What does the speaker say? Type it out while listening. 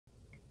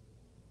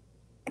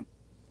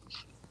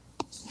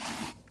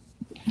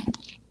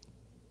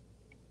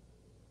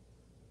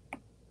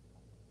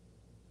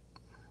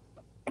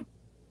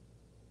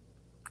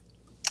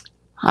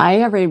Hi,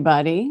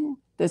 everybody.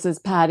 This is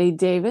Patty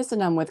Davis,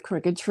 and I'm with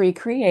Crooked Tree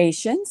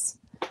Creations.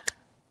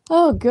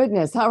 Oh,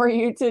 goodness. How are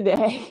you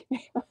today?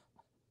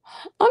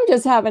 I'm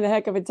just having a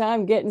heck of a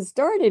time getting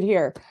started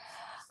here.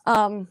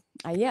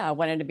 Yeah, I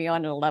wanted to be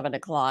on at 11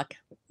 o'clock.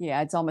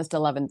 Yeah, it's almost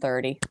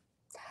 11:30.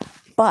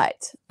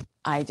 But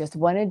I just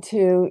wanted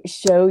to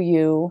show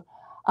you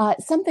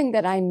something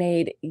that I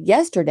made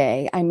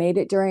yesterday. I made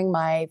it during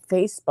my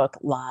Facebook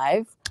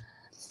Live.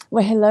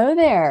 Well, hello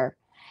there.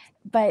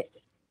 But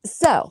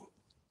so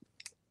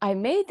I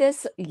made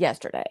this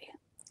yesterday.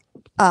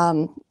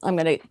 I'm going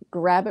to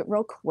grab it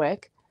real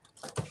quick.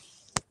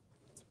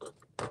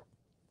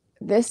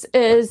 This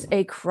is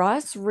a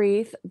cross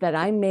wreath that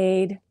I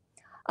made.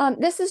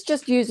 This is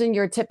just using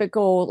your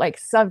typical like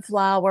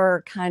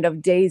sunflower kind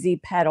of daisy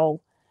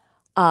petal.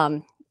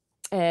 Um,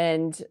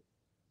 and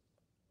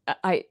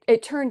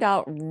it turned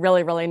out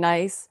really, really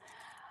nice.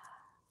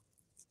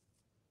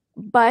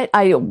 But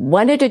I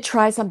wanted to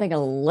try something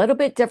a little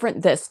bit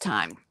different this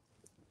time.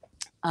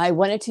 I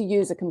wanted to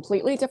use a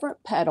completely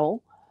different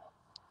petal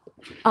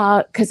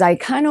because I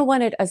kind of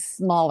wanted a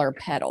smaller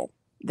petal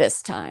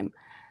this time.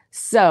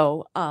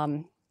 So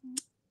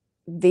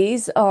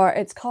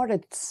it's called a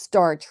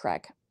Star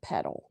Trek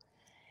petal.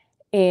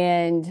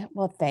 And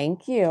well,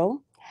 thank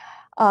you.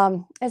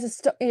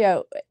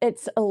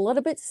 It's a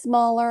little bit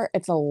smaller.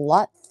 It's a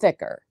lot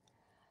thicker.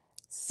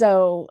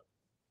 So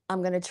I'm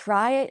going to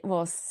try it.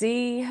 We'll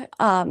see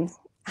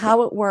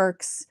how it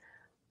works.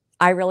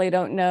 I really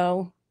don't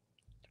know.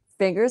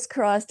 Fingers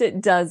crossed it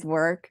does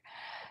work.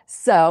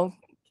 So,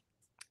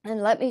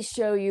 and let me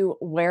show you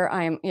where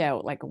I'm,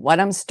 like what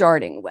I'm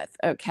starting with,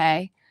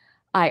 okay?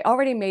 I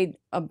already made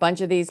a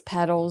bunch of these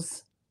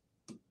petals.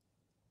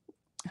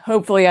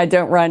 Hopefully I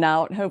don't run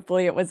out.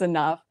 Hopefully it was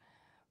enough.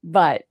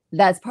 But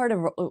that's part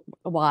of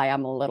why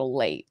I'm a little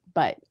late.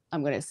 But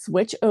I'm going to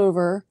switch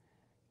over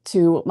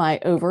to my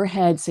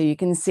overhead so you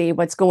can see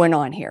what's going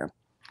on here.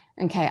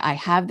 Okay, I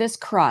have this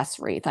cross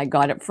wreath. I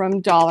got it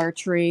from Dollar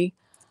Tree.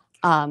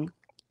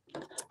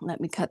 Let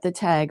me cut the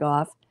tag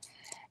off.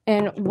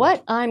 And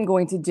what I'm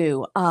going to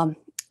do,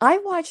 I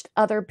watched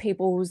other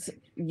people's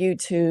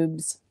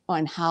YouTubes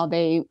on how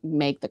they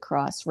make the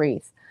cross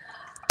wreath.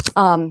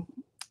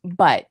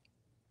 But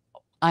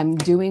I'm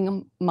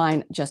doing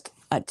mine just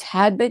a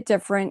tad bit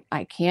different.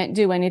 I can't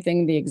do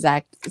anything the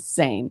exact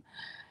same.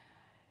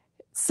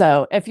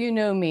 So if you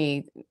know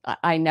me,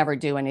 I never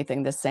do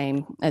anything the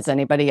same as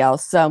anybody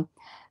else. So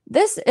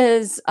this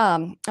is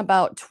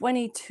about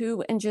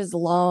 22 inches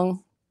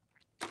long,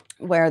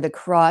 where the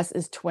cross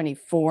is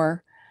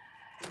 24.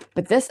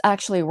 But this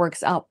actually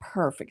works out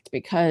perfect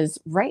because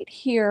right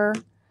here,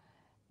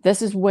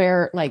 this is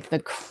where like the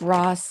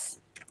cross,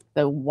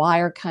 the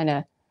wire kind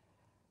of,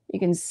 you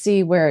can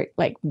see where it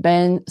like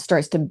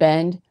starts to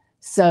bend.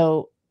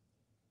 So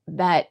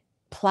that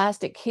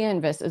plastic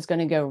canvas is going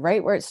to go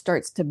right where it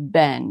starts to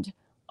bend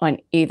on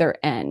either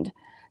end.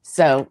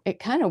 So it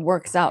kind of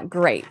works out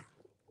great.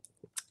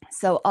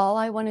 So all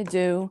I want to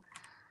do,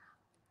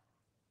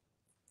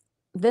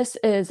 this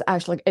is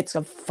actually, it's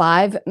a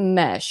 5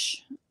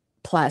 mesh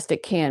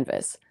plastic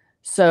canvas.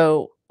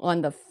 So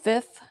on the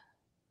 5th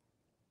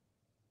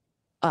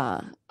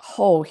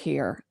hole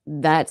here,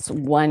 that's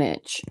 1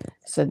 inch.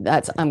 So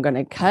I'm going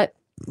to cut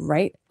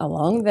right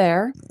along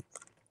there.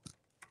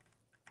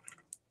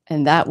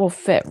 And that will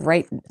fit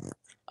right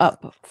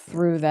up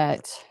through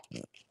that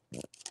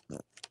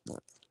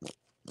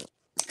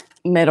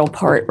middle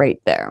part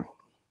right there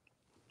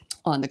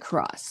on the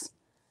cross.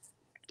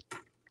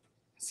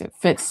 So it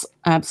fits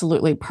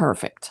absolutely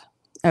perfect.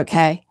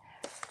 Okay.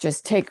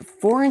 Just take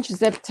 4-inch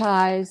zip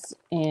ties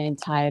and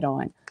tie it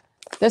on.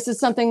 This is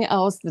something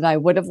else that I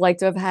would have liked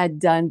to have had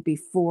done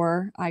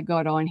before I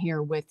got on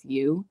here with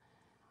you.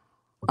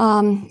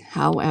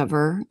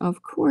 However,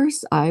 of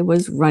course, I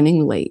was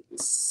running late.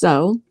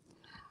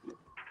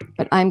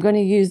 But I'm going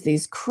to use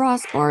these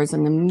crossbars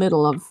in the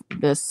middle of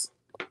this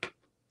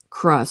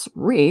cross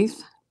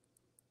wreath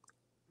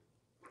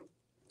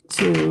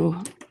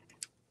to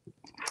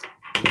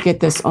get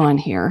this on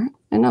here.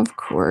 And of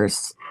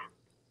course,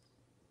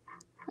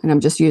 and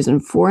I'm just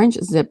using 4-inch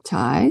zip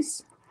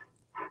ties.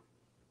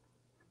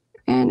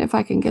 And if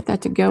I can get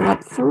that to go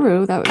up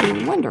through, that would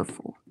be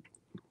wonderful.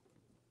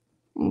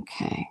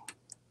 Okay.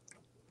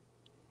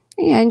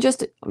 Yeah, and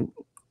just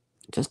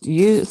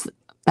use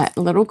that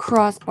little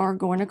crossbar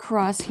going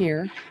across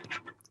here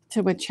to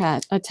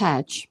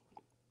attach.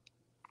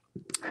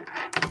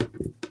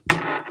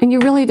 And you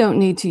really don't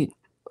need to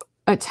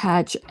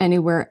attach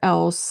anywhere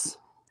else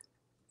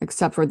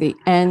except for the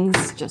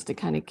ends, just to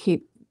kind of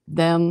keep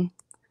them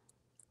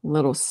a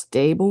little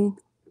stable.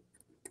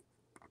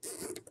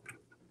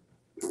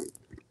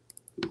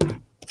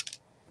 And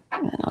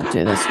I'll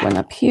do this one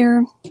up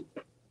here.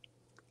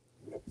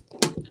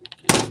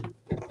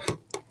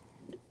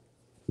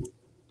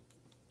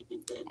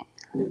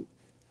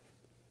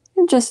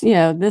 And just,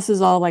 this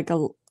is all like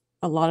a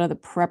lot of the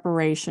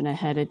preparation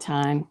ahead of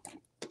time.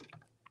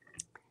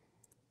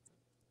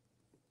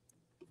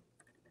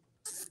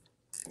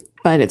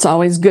 But it's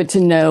always good to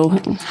know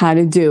how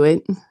to do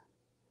it.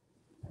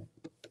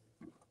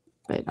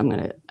 but I'm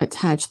going to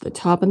attach the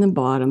top and the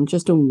bottom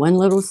just in one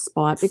little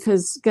spot,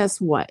 because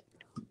guess what?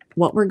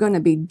 What we're going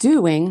to be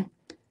doing,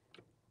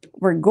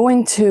 we're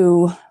going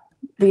to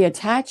be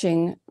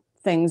attaching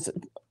things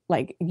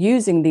like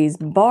using these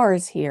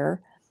bars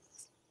here.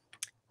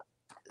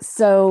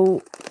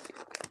 So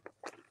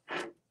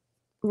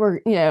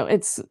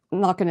it's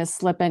not going to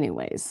slip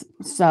anyways.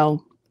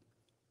 So,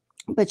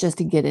 but just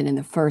to get it in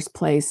the first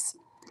place,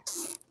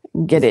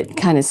 get it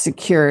kind of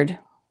secured.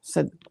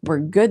 So we're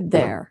good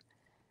there.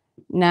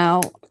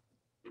 Now,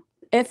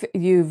 if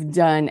you've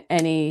done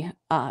any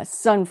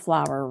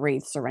sunflower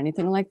wreaths or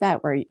anything like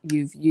that, where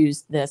you've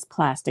used this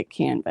plastic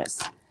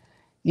canvas,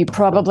 you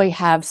probably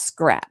have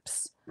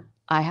scraps.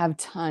 I have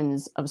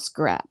tons of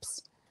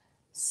scraps.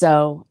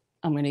 So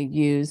I'm going to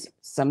use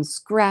some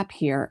scrap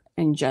here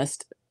and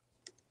just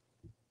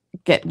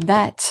get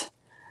that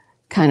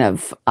kind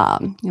of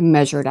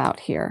measured out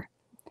here.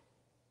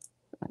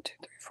 1, 2,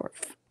 3, 4.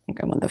 I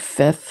think I'm on the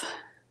 5th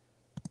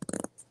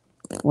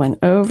one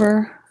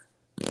over.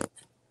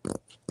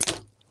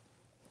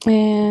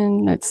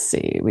 And let's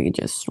see, we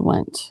just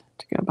want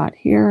to go about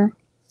here.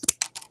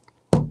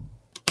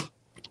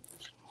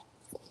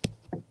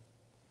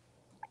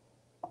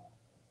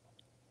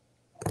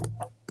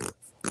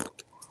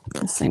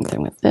 The same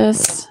thing with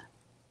this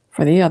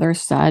for the other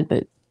side,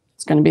 but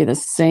it's going to be the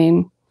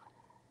same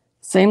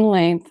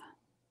length.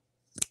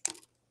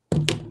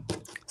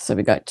 So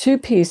we got 2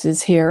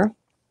 pieces here.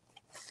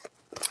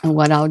 And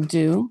what I'll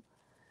do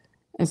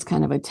is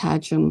kind of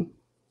attach them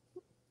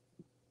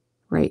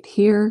right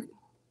here.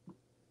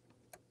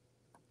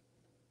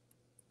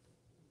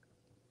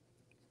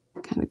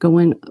 Kind of go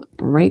in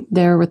right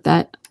there with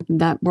that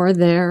bar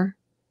there.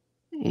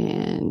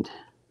 And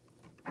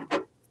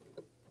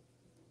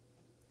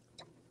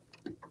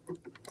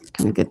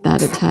kind of get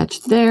that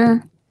attached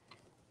there.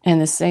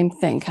 And the same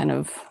thing kind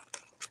of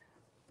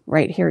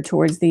right here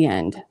towards the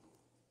end.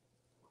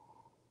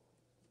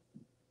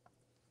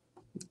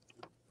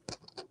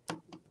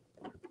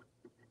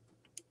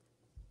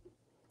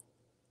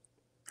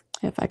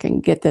 If I can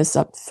get this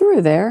up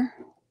through there,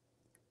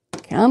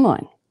 come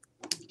on.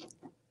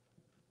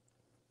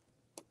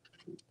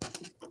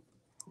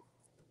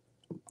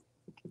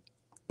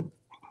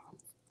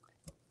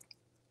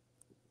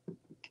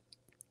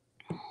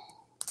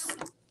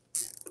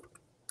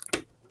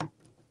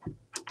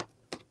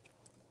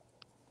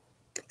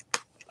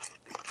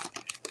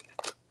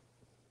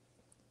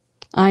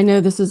 I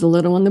know this is a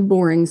little on the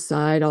boring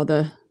side, all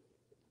the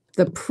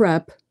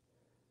prep,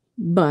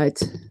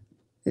 but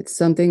it's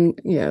something,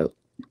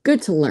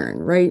 good to learn,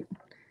 right?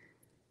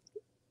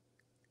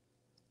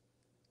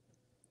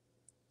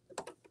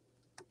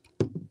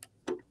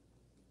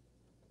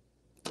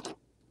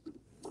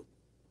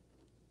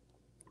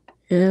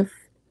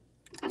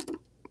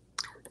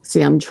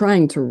 See, I'm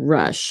trying to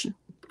rush,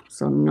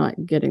 so I'm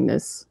not getting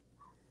this.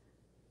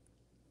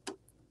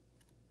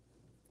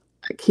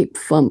 I keep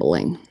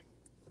fumbling.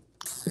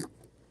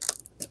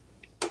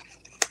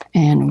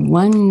 And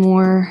one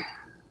more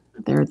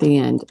there at the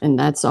end, and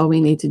that's all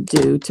we need to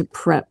do to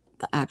prep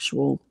the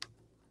actual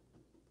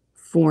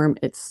form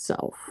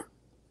itself.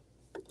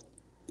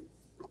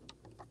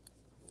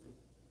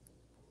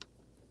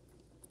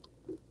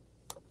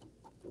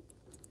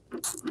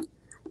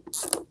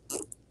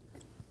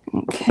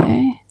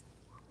 Okay.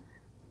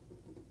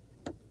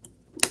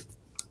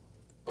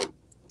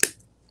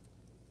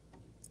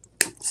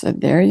 So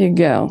there you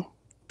go.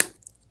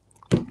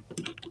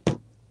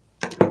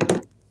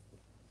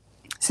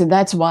 So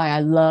that's why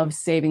I love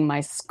saving my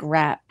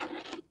scrap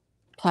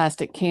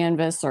plastic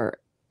canvas or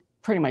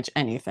pretty much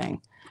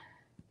anything,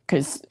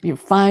 because you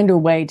find a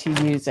way to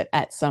use it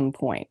at some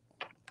point.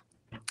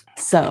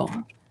 So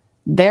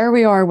there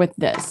we are with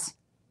this.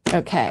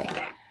 Okay.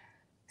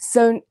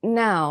 So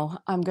now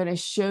I'm going to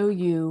show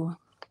you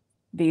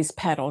these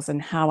petals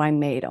and how I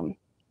made them.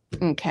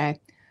 Okay.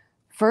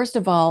 First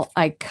of all,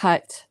 I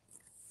cut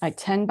a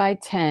 10 by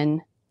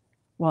 10,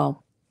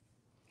 well,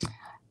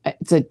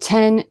 it's a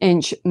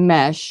 10-inch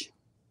mesh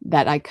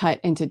that I cut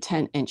into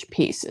 10-inch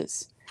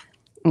pieces.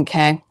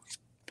 Okay.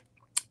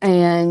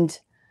 And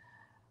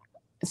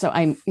so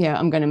I'm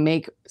going to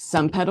make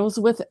some petals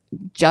with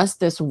just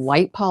this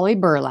white poly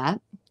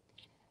burlap.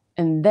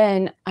 And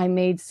then I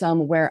made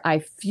some where I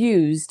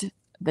fused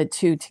the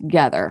two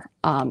together.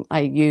 I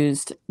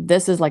used,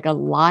 this is like a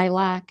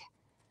lilac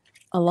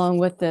along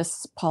with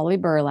this poly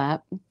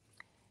burlap.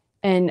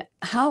 And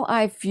how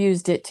I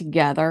fused it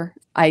together,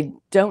 I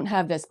don't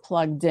have this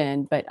plugged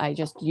in, but I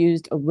just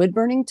used a wood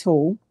burning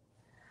tool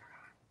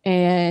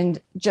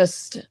and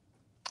just,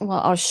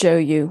 well, I'll show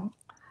you.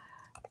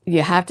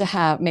 You have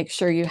to make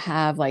sure you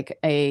have like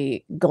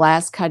a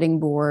glass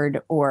cutting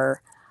board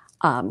or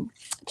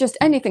just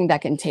anything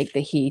that can take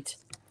the heat,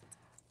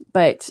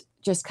 but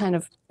just kind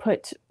of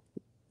put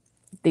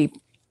the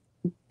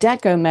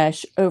deco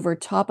mesh over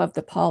top of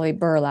the poly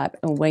burlap.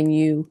 And when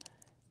you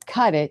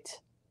cut it,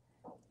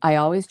 I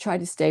always try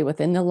to stay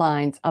within the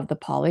lines of the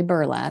poly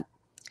burlap,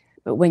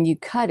 but when you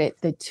cut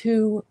it, the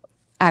two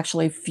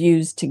actually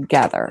fuse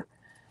together.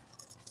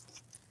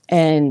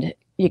 And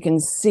you can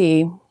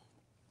see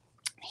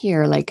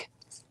here, like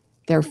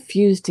they're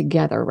fused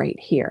together right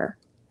here.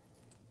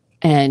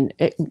 And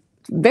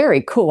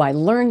very cool. I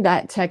learned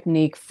that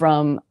technique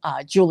from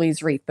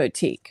Julie's Wreath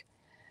Boutique.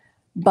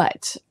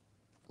 But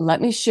let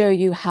me show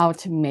you how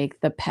to make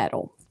the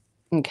petal.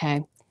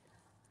 Okay.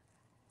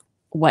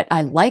 What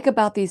I like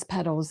about these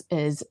petals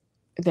is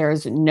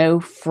there's no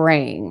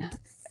fraying.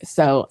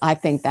 So I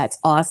think that's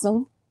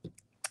awesome.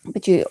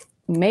 But you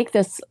make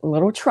this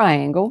little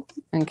triangle,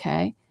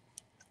 okay?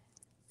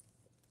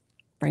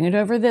 Bring it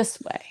over this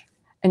way.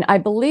 And I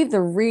believe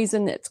the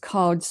reason it's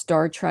called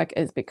Star Trek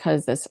is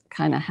because this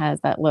kind of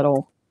has that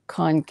little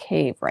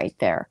concave right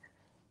there.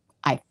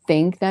 I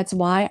think that's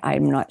why.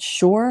 I'm not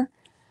sure.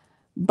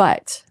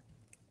 But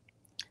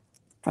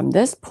from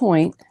this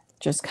point,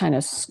 just kind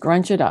of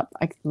scrunch it up.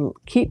 I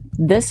keep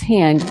this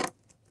hand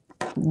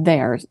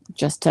there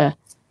just to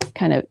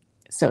kind of,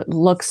 so it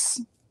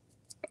looks,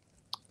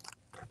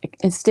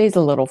 it stays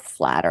a little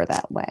flatter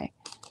that way.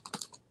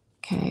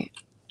 Okay,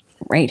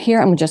 right here,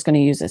 I'm just going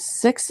to use a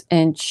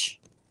 6-inch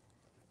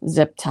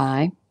zip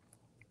tie.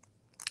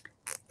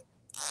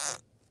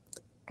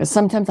 Because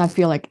sometimes I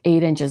feel like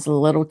 8 inches is a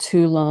little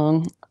too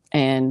long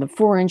and the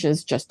 4 inches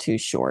is just too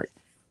short.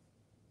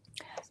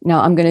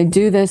 Now I'm going to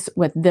do this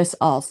with this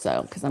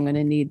also because I'm going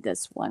to need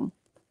this one.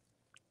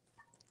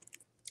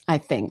 I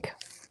think.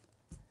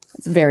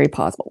 It's very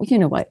possible. You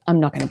know what?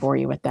 I'm not going to bore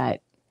you with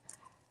that.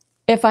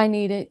 If I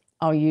need it,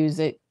 I'll use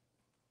it.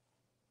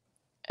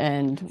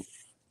 And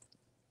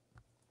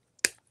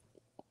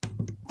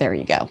there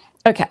you go.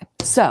 Okay,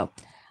 so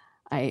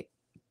I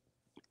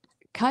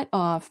cut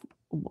off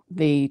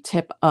the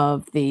tip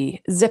of the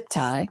zip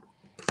tie,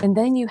 and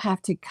then you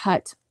have to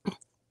cut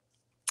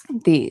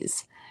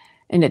these.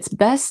 And it's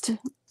best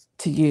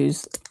to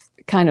use,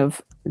 kind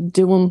of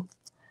do them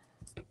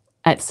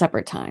at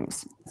separate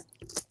times,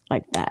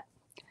 like that.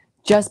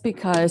 Just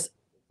because,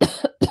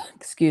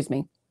 excuse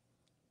me,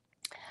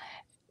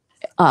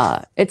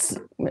 it's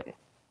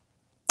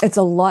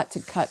a lot to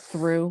cut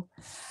through.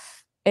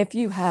 If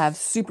you have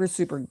super,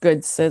 super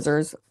good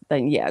scissors,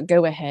 then yeah,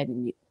 go ahead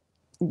and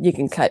you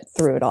can cut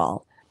through it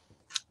all.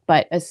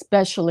 But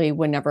especially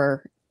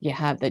whenever you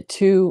have the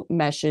two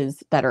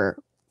meshes that are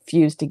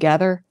fused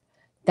together,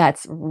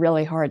 that's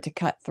really hard to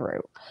cut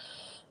through.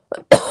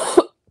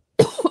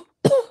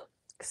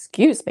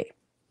 Excuse me.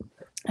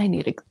 I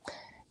need a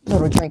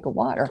little drink of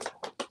water.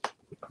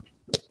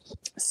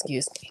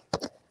 Excuse me.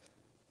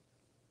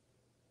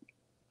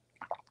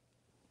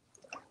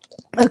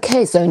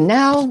 Okay, so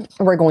now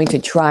we're going to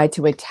try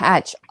to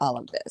attach all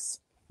of this.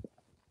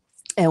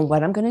 And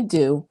what I'm going to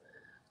do,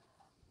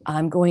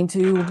 I'm going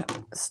to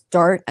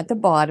start at the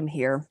bottom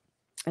here,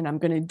 and I'm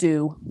going to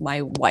do my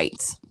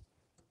white.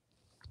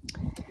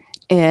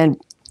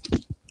 And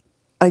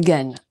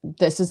again,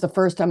 this is the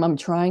first time I'm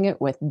trying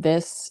it with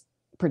this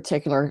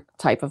particular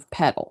type of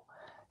petal.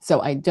 So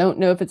I don't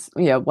know if it's,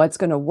 what's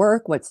going to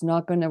work, what's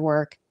not going to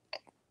work.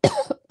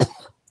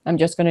 I'm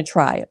just going to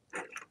try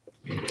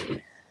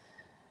it.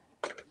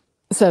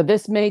 So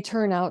this may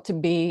turn out to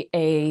be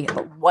a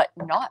what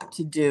not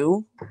to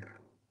do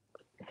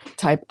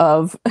type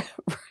of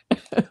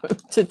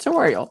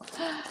tutorial.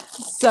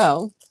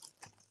 So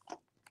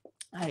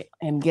I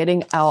am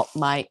getting out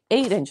my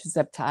 8-inch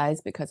zip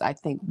ties because I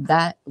think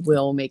that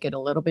will make it a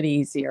little bit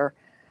easier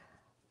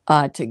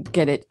to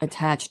get it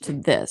attached to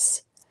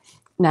this.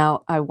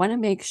 Now, I want to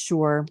make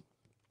sure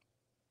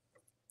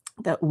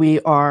that we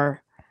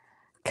are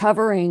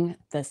covering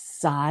the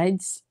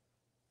sides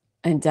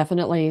and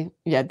definitely,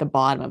 the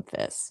bottom of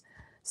this.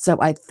 So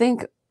I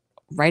think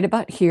right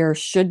about here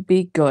should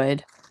be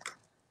good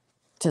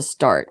to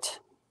start.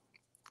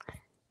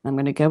 I'm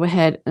going to go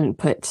ahead and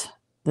put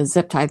the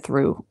zip tie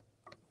through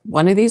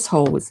one of these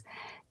holes.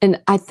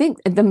 And I think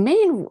the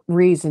main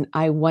reason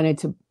I wanted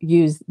to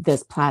use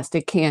this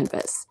plastic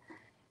canvas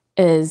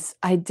is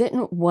I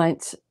didn't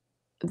want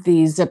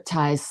the zip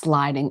ties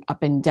sliding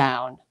up and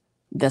down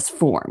this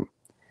form.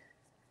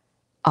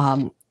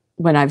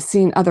 When I've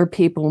seen other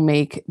people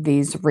make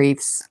these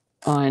wreaths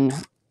on,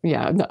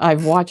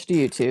 I've watched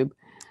YouTube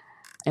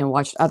and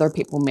watched other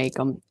people make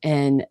them,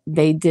 and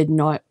they did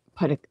not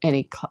put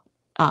any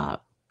of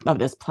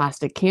this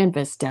plastic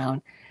canvas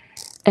down.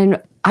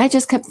 And I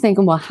just kept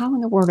thinking, well, how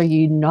in the world are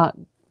you not,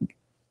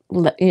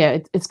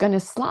 it's going to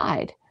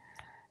slide.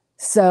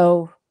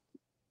 So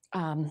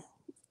I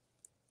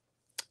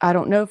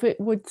don't know if it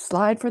would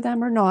slide for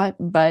them or not,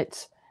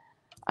 but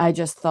I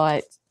just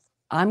thought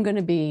I'm going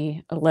to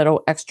be a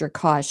little extra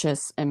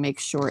cautious and make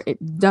sure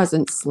it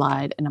doesn't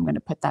slide. And I'm going to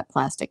put that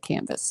plastic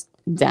canvas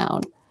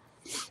down.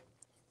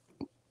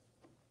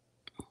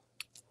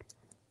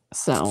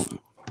 So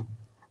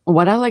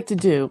what I like to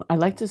do, I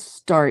like to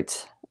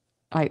start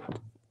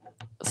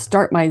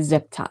my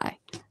zip tie.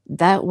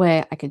 That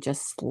way I could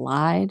just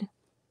slide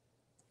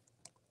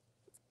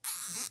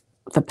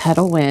the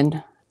petal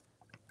in,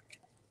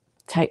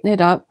 tighten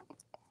it up,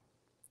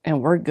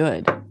 and we're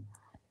good.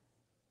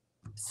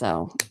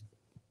 So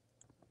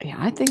yeah,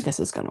 I think this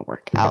is going to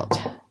work out.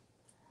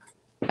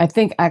 I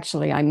think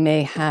actually I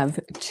may have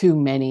too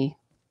many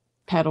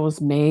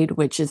petals made,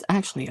 which is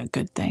actually a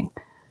good thing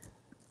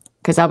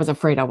because I was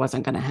afraid I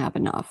wasn't going to have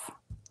enough.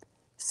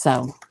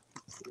 So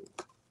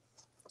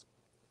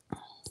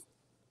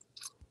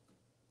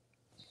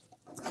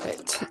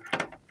right.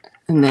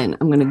 And then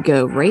I'm going to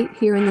go right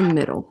here in the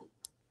middle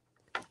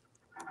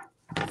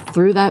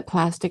through that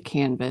plastic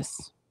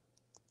canvas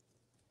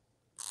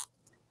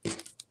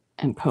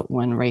and put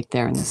one right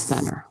there in the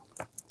center.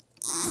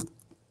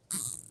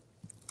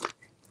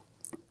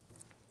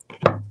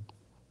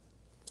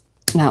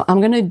 Now I'm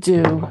going to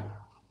do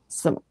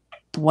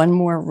one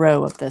more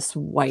row of this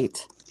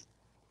white,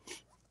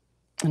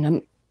 and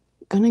I'm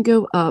going to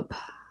go up.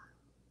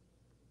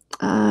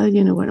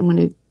 You know what? I'm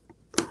going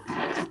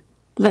to,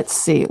 let's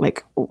see,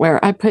 like where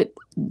I put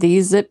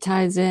these zip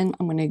ties in,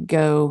 I'm going to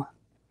go,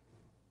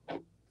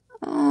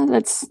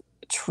 let's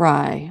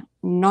try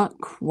not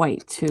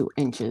quite 2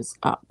 inches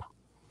up.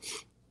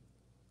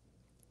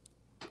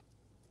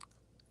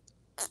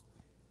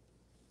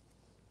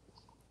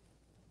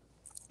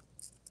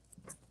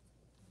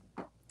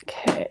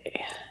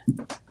 Okay,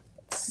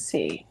 let's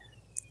see.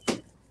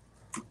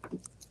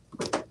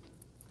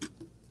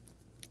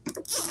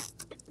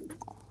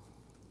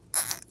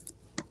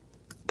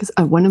 Because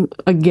I want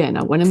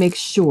to make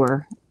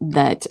sure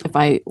that if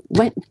I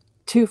went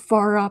too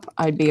far up,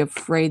 I'd be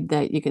afraid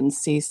that you can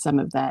see some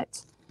of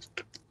that,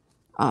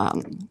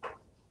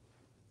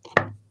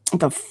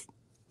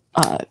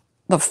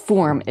 the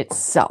form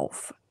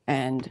itself,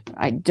 and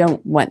I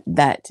don't want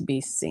that to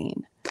be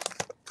seen.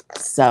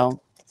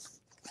 So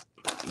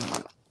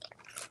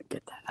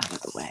get that out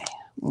of the way.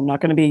 I'm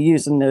not going to be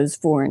using those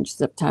 4-inch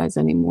zip ties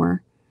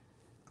anymore.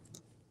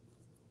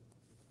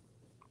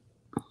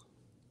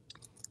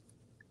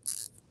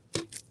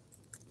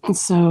 And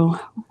so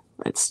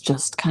let's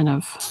just kind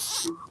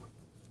of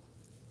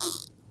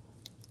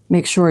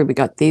make sure we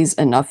got these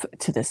enough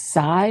to the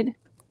side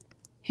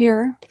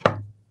here,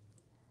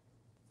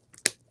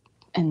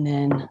 and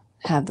then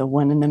have the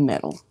one in the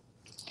middle.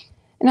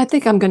 And I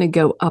think I'm going to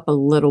go up a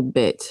little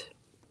bit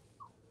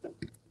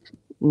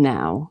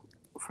now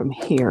from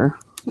here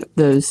with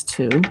those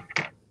two.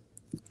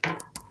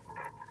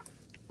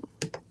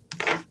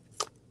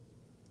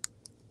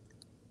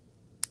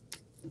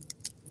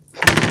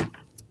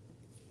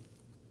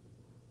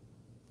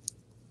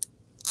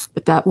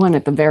 But that one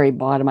at the very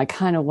bottom, I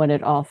kind of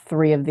wanted all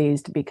 3 of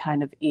these to be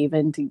kind of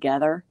even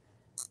together.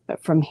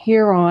 But from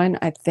here on,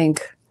 I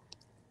think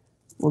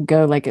we'll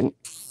go like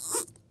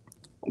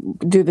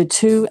do the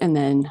 2 and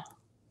then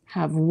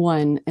have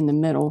 1 in the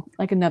middle,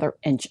 like another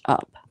inch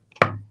up.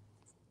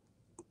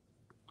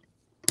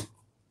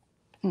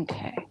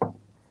 Okay.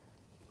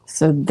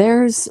 So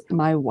there's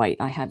my white.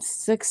 I have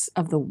 6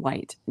 of the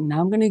white. Now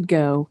I'm going to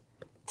go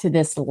to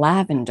this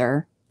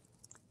lavender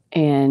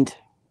and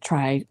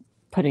try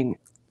putting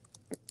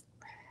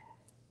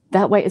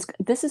that way.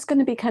 This is going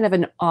to be kind of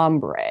an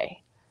ombre,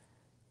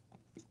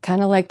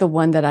 kind of like the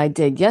one that I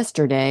did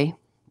yesterday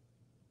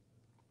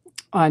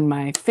on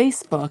my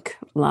Facebook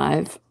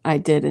Live.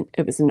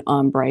 It was an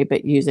ombre,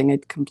 but using a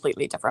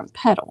completely different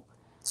petal.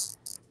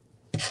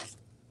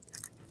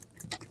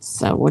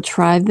 So we'll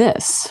try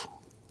this.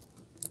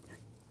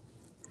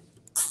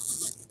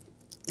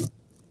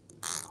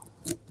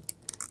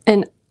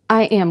 And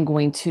I am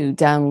going to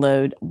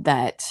download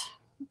that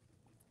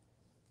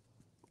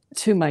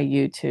to my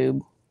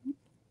YouTube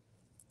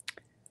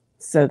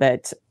so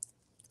that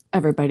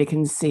everybody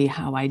can see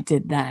how I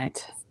did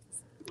that.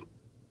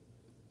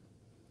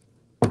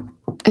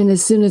 And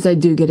as soon as I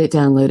do get it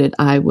downloaded,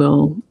 I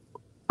will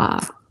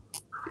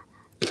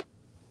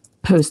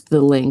post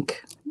the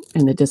link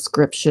in the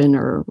description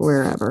or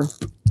wherever.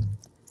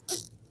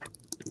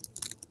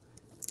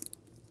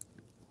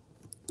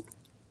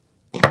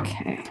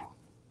 Okay.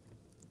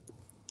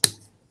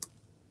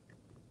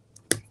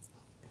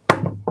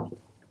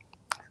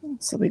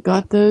 So we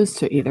got those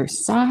to either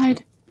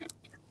side,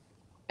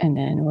 and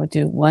then we'll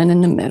do 1 in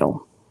the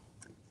middle.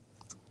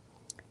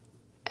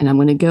 And I'm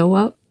going to go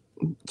up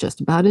just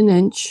about an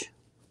inch,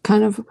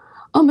 kind of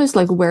almost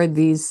like where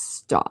these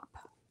stop.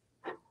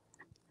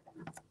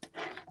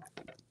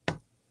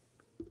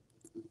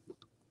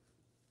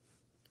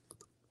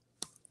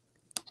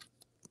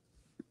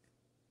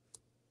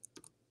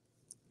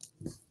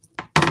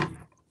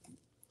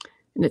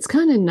 And it's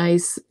kind of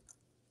nice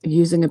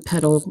using a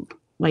petal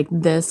like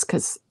this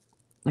because,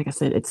 like I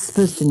said, it's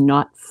supposed to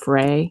not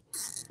fray.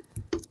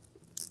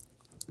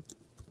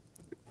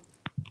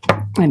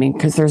 I mean,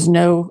 because there's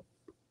no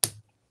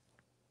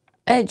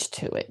edge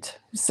to it.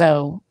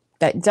 So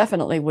that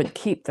definitely would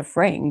keep the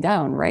fraying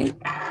down, right?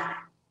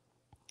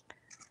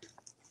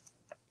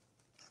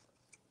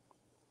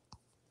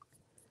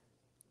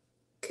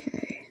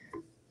 Okay.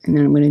 And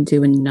then I'm going to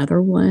do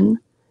another one.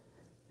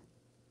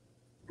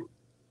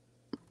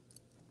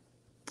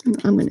 And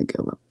I'm going to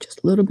go up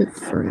just a little bit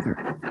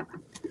further.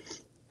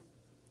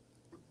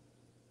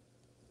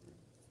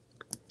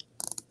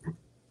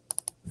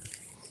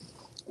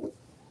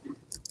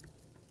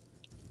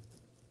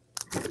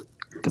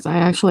 Because I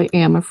actually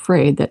am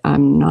afraid that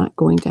I'm not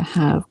going to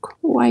have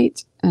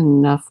quite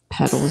enough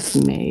petals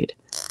made.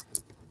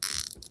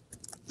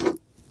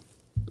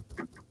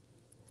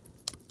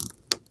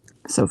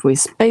 So if we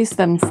space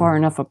them far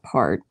enough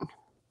apart,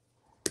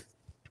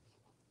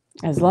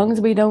 as long as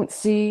we don't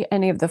see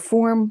any of the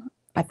form,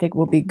 I think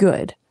we'll be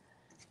good.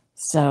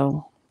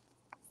 So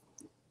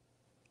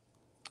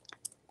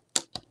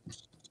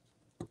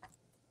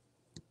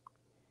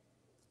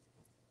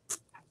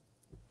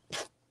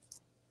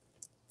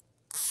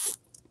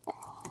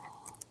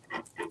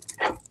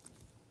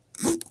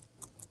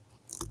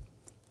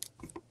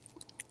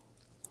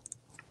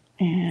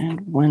and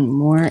one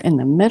more in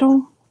the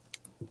middle.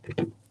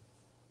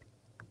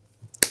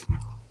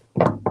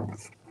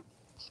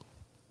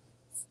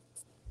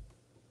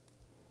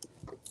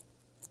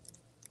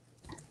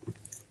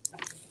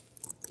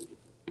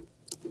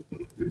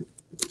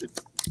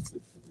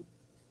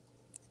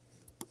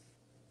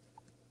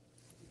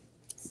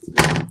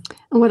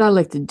 And what I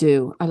like to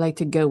do, I like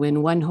to go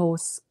in one hole,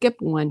 skip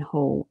one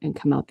hole, and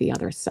come out the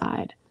other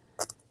side.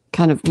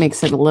 Kind of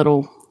makes it a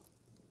little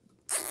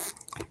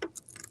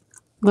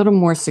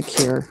more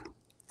secure.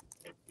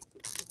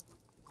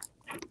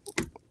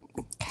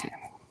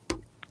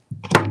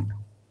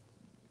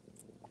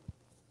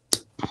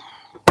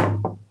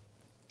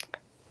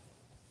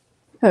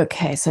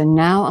 Okay, so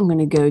now I'm going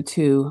to go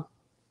to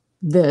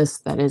this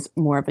that is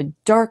more of a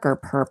darker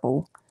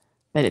purple,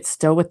 but it's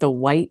still with the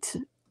white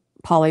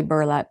poly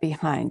burlap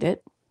behind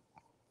it.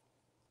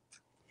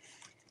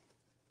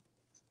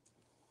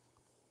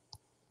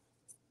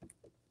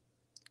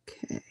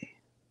 Okay.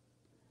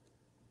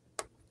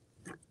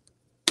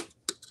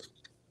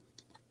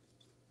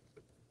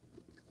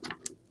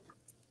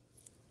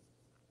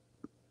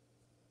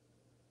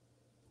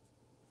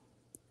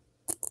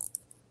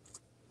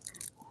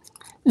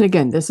 And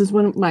again, this is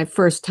my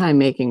first time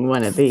making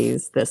one of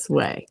these this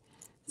way.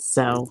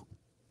 So,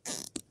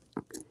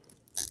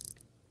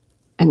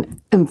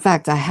 and in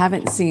fact, I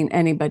haven't seen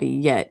anybody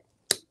yet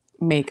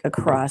make a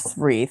cross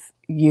wreath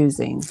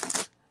using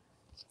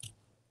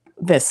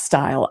this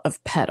style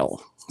of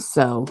petal.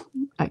 So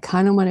I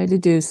kind of wanted to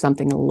do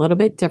something a little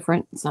bit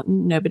different,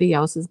 something nobody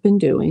else has been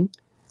doing.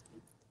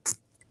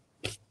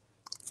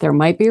 There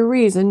might be a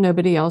reason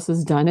nobody else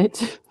has done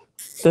it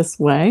this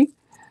way.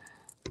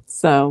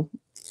 So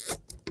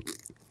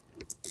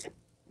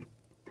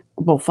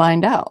we'll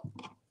find out.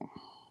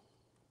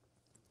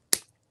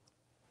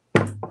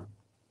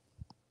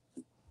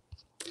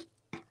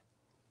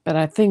 But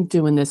I think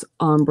doing this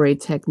ombre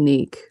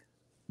technique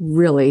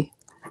really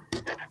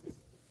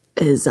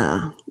is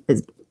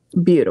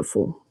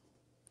beautiful.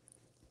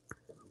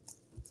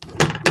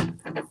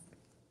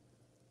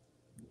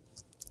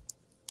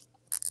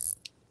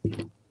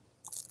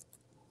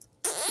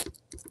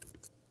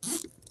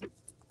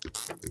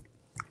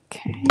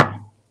 Okay.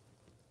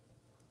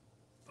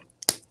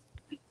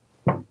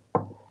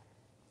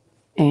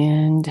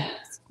 And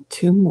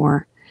two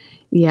more.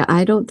 Yeah,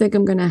 I don't think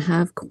I'm going to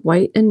have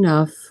quite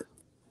enough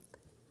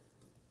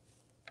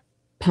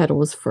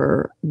petals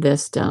for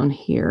this down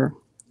here.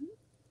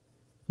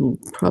 I'm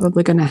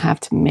probably going to have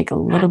to make a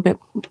little bit,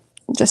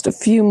 just a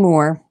few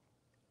more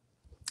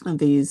of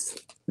these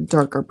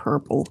darker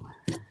purple,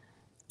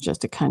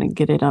 just to kind of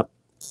get it up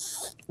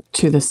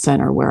to the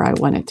center where I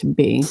want it to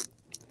be.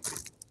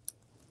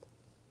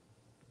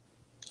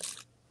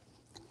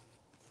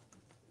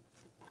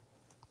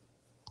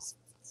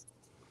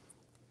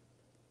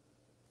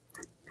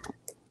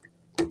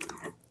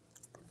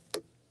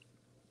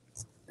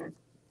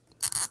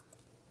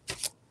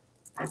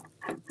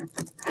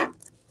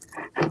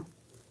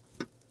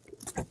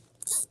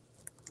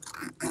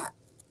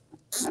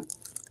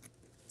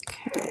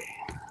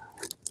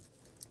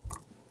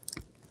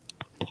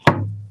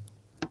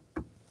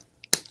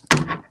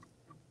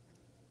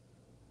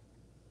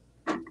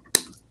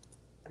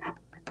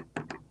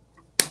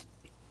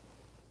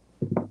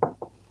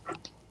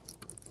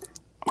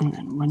 And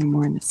then one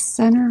more in the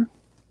center.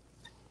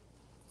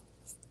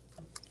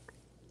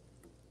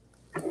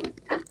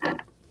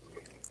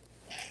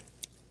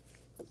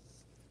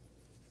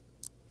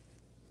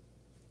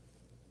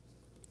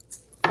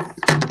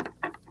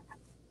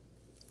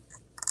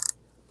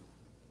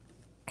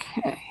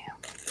 Okay.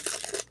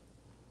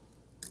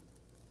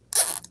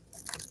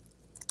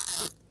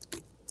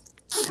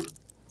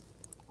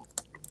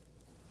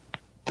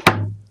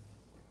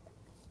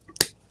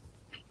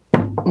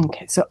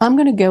 Okay, so I'm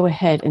going to go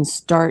ahead and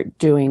start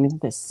doing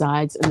the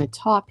sides and the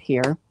top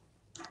here.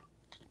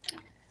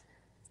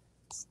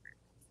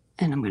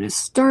 And I'm going to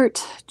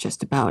start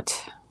just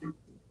about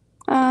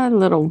a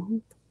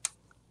little,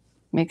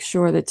 make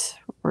sure that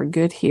we're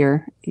good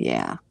here.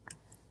 Yeah.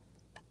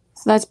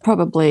 So that's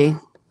probably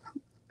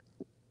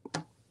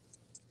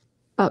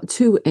about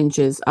 2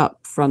 inches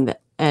up from the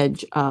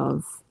edge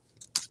of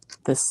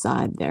the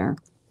side there.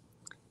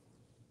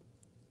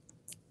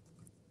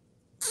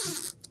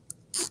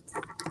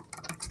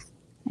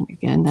 And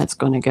again, that's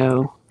going to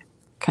go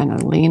kind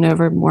of lean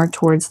over more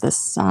towards the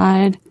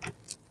side.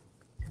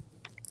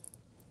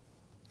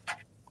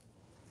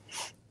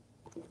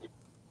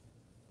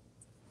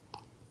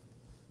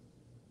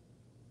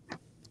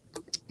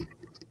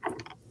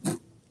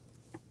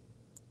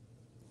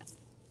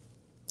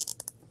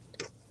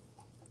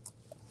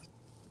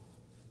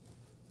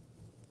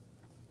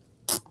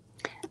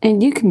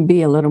 And you can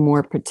be a little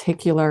more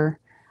particular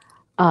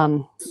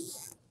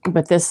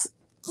with this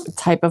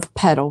type of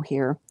petal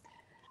here.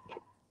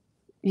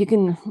 You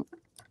can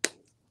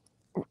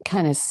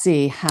kind of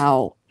see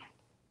how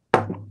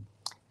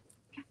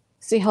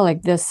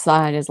like this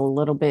side is a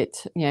little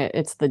bit,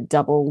 it's the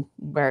double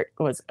where it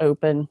was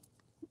open.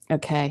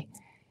 Okay.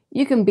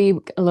 You can be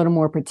a little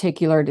more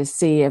particular to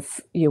see if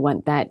you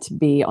want that to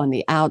be on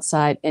the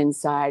outside,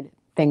 inside,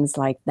 things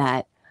like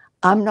that.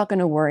 I'm not going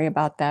to worry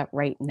about that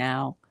right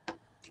now.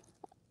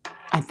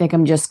 I think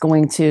I'm just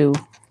going to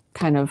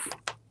kind of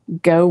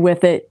go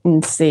with it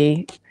and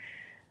see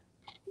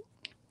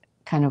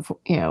kind of,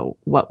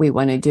 what we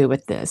want to do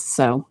with this.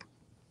 So,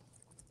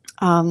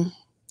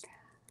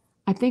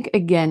 I think,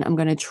 again, I'm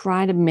going to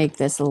try to make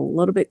this a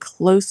little bit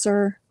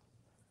closer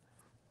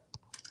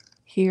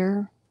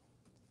here.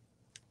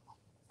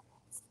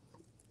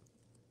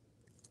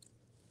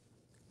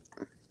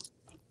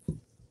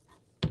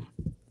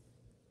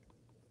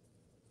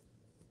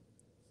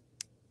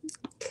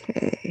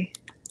 Okay.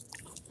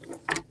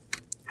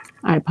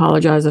 I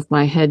apologize if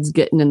my head's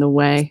getting in the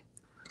way.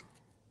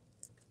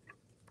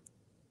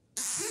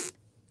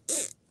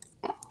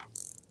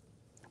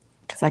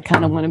 Because I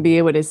kind of want to be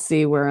able to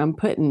see where I'm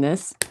putting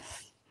this.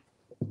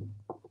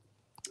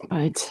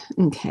 But,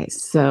 okay,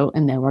 so,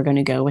 and then we're going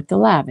to go with the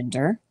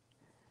lavender.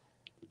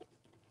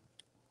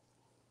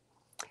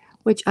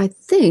 Which I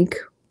think,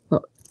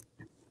 well,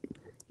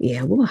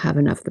 yeah, we'll have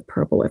enough of the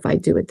purple if I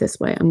do it this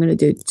way. I'm going to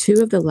do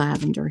 2 of the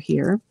lavender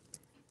here.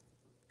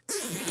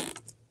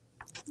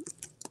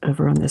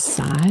 Over on this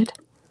side.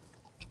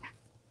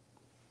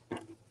 There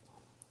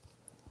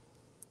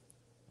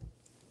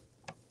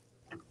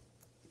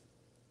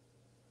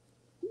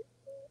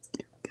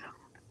we go.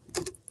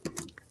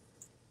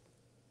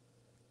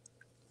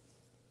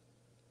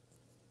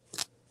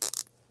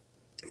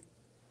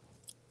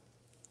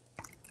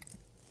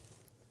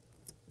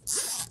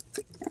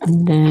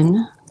 And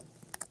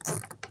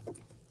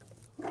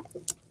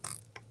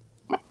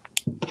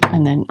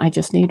then I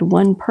just need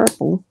 1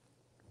 purple.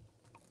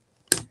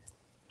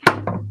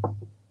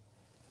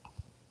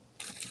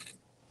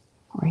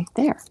 Right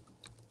there.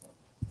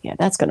 Yeah,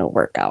 that's going to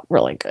work out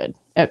really good.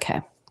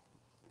 Okay.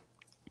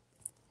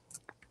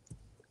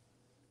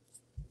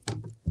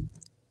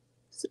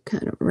 So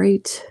kind of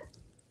right.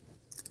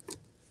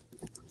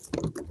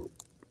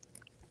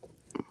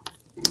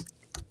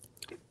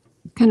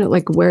 Kind of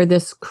like where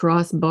this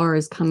crossbar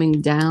is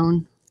coming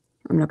down.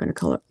 I'm not going to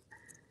call it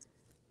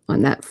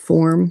on that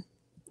form.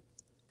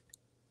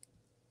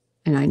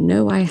 And I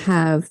know I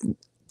have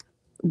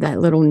that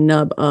little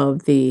nub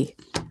of the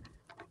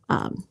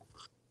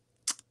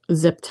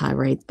zip tie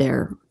right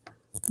there,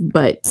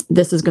 but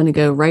this is going to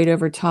go right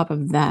over top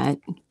of that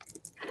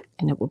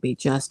and it will be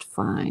just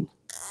fine.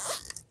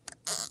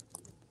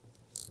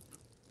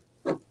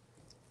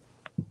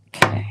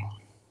 Okay.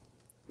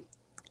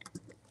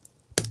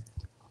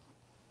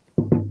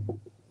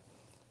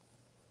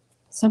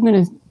 So I'm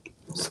going to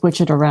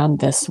switch it around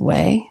this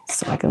way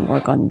so I can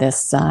work on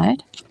this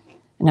side.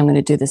 And I'm going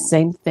to do the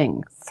same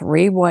thing.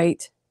 3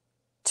 white,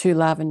 2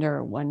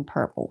 lavender, 1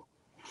 purple.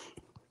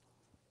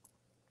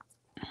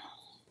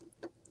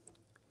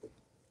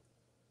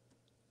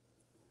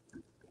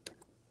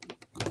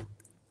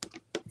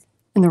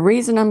 And the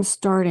reason I'm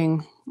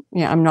starting,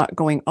 I'm not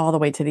going all the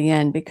way to the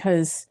end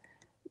because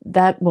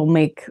that will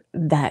make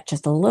that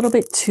just a little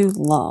bit too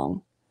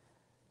long.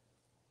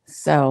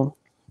 So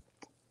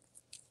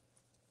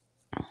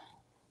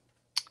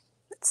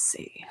let's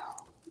see.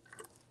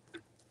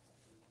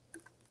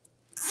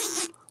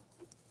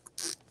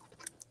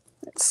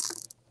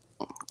 Let's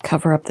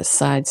cover up the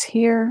sides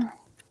here.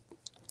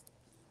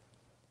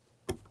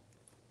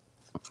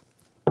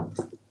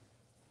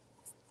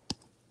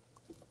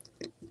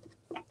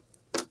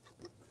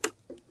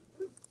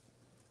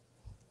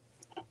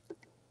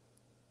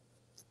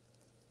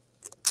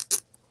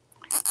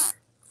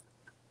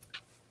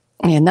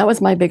 And that was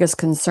my biggest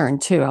concern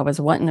too. I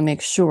was wanting to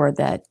make sure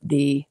that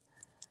the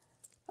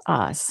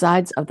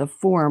sides of the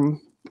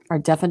form are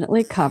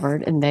definitely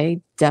covered, and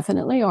they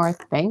definitely are,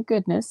 thank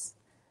goodness.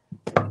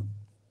 Okay.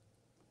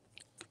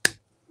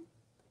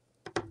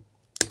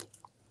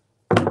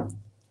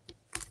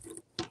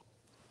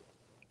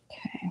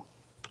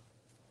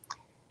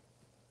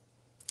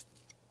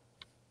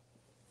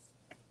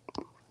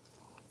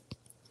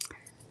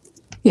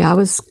 Yeah, I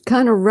was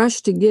kind of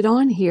rushed to get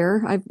on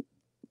here. I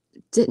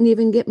didn't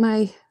even get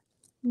my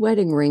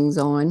wedding rings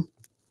on.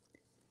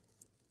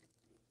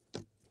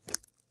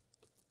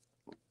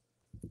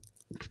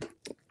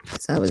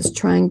 So I was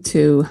trying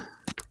to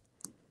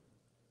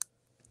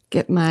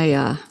get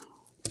my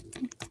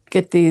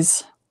get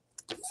these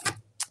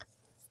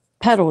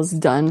petals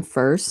done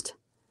first.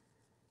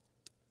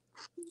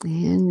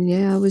 And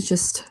yeah, I was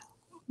just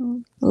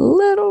a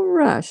little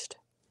rushed.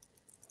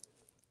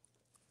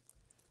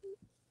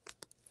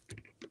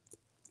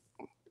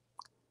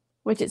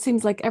 Which it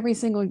seems like every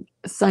single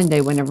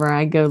Sunday whenever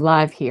I go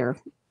live here,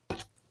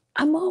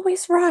 I'm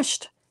always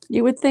rushed.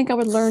 You would think I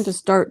would learn to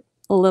start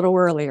a little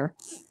earlier.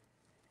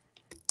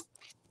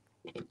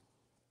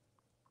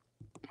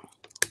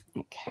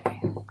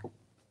 Okay.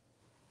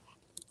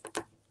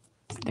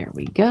 There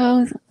we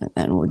go. And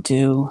then we'll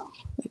do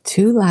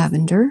 2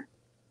 lavender.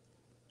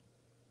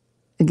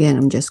 Again,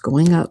 I'm just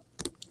going up,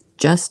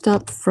 just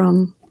up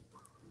from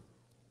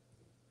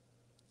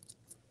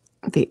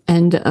the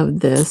end of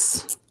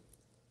this.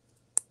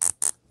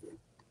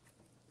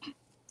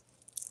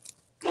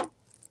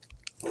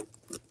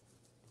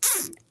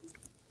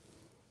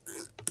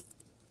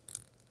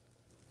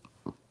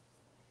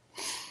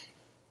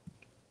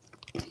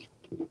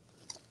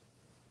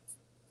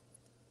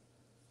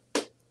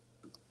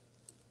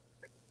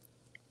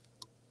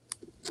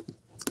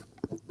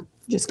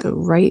 Just go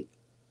right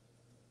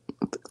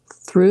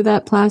through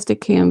that plastic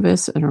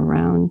canvas and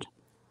around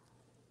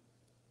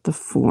the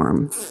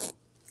form.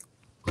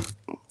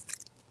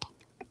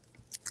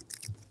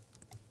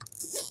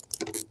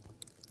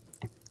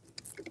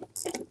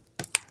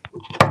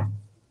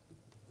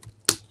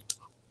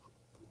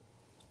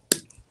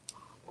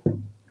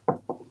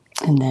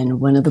 And then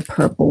one of the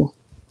purple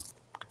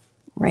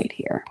right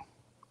here.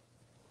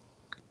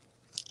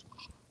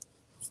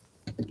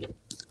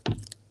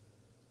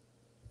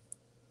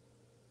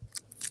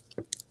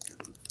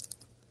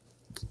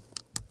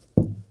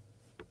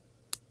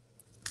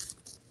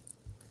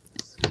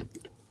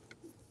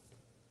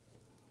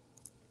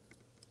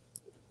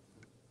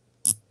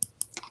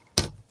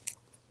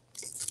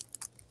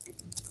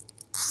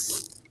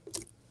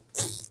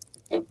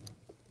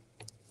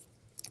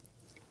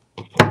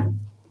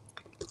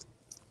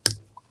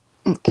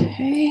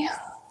 Okay.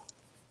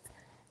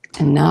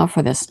 And now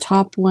for this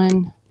top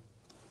one.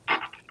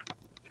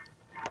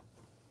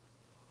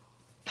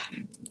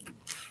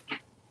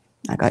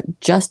 I got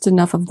just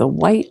enough of the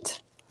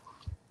white,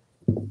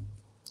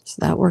 so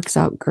that works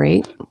out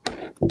great.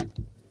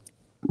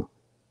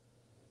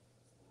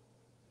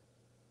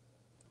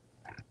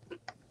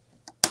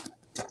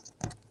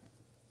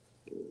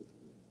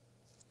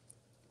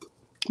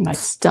 My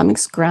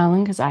stomach's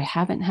growling because I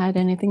haven't had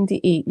anything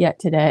to eat yet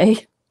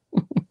today.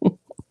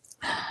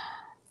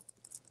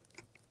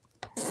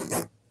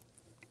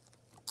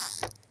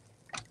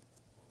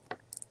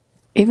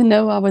 Even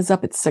though I was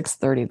up at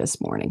 6:30 this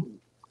morning,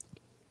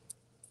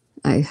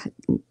 I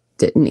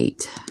didn't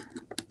eat.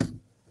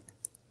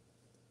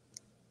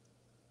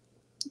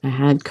 I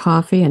had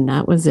coffee and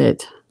that was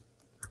it.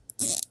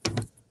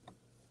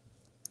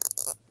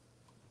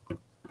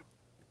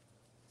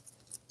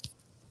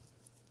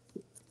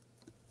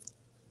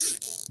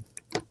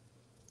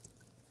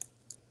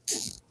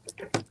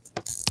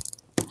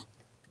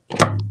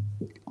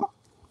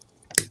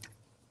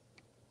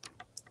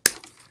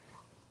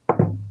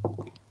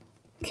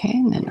 Okay,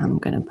 and then I'm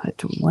going to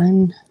put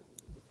one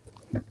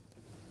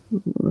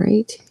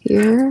right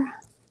here.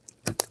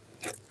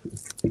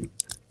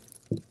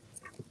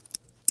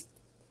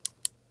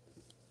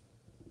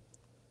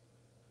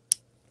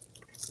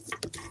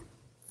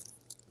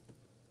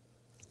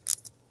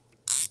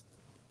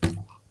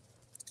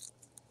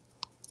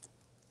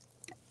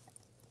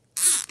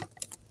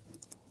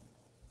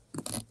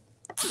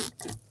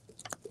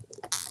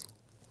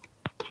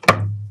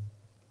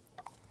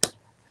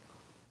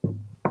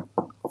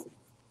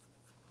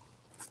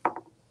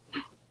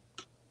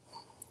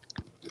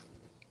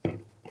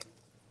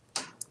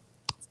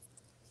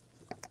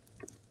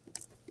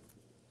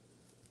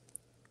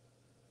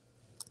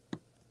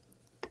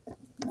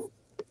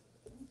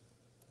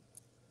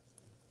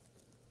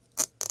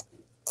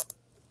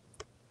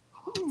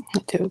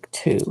 Do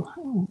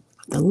 2.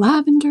 The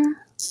lavender.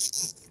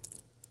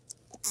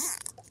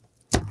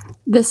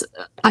 This,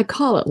 I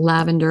call it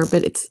lavender,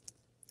 but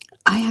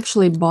I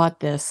actually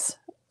bought this,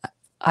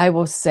 I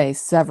will say,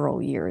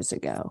 several years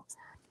ago.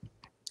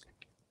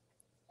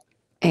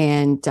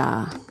 And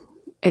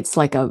it's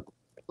like a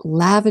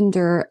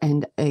lavender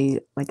and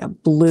like a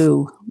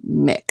blue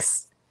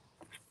mix.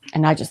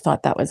 And I just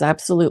thought that was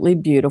absolutely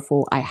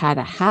beautiful. I had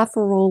a half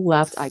a roll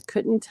left. I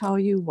couldn't tell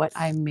you what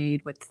I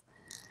made with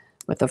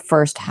the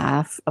first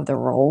half of the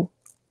roll.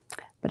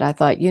 But I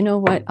thought, you know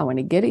what? I want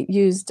to get it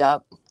used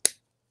up.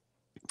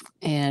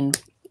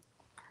 And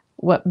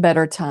what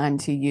better time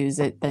to use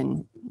it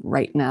than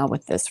right now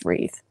with this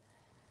wreath?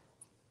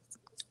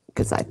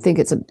 Because I think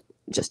it's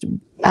just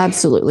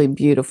absolutely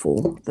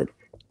beautiful,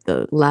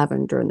 the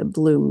lavender and the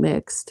blue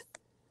mixed.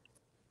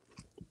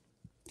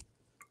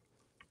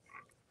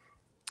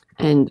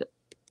 And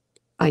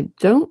I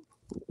don't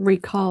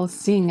recall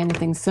seeing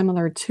anything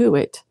similar to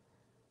it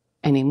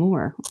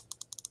anymore,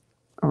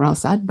 or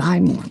else I'd buy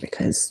more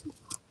because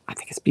I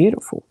think it's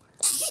beautiful,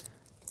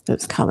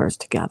 those colors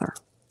together.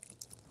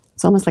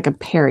 It's almost like a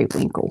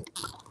periwinkle,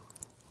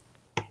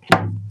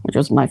 which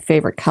was my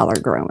favorite color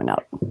growing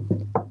up.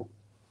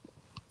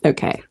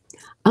 Okay,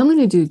 I'm going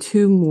to do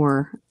 2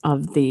 more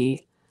of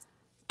the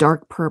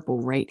dark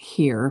purple right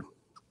here.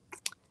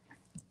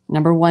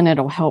 Number 1,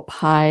 it'll help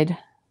hide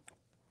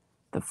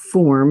the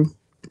form.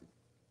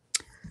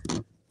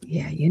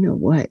 Yeah, you know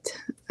what?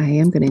 I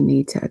am going to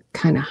need to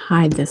kind of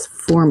hide this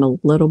form a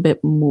little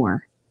bit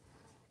more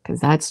because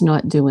that's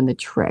not doing the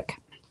trick.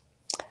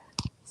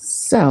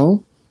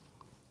 So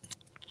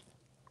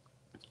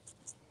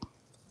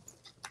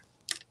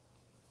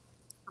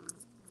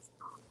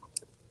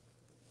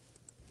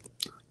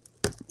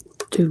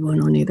Do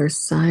one on either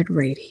side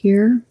right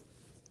here.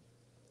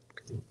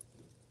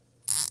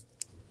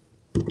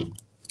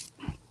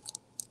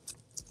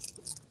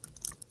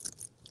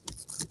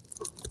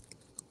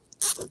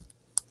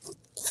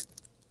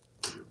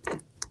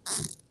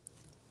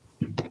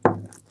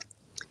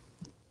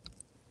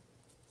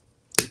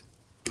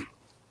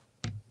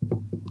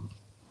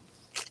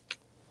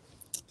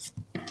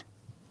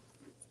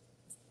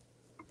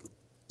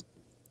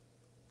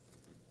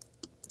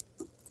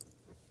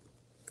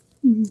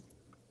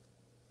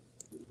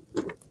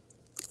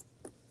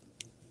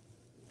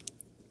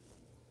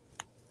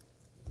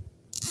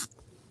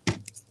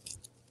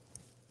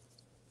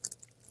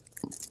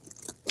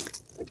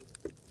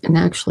 And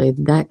actually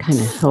that kind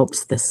of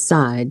helps the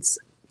sides,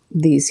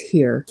 these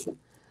here,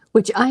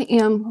 which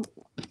I'm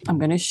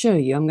going to show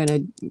you. I'm going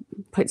to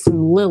put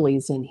some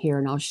lilies in here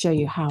and I'll show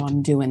you how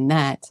I'm doing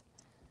that.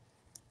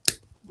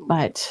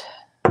 But,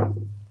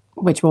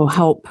 which will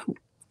help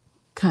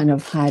kind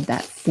of hide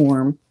that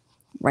form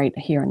right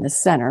here in the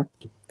center.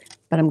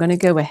 But I'm going to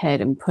go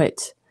ahead and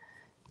put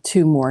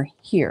 2 more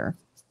here.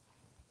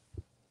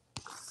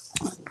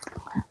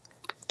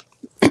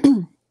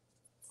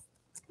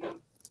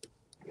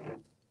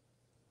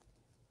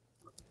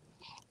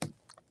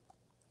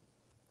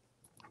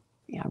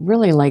 Yeah, I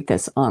really like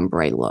this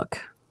ombre look.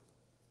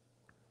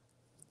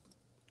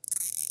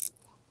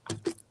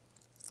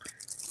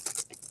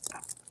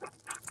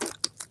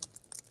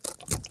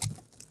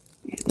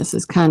 Yeah, this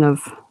is kind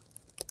of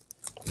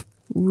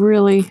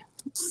really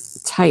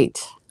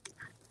tight,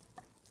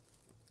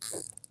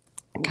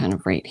 kind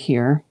of right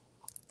here.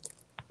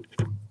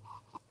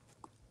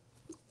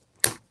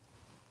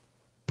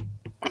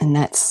 And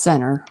that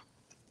center.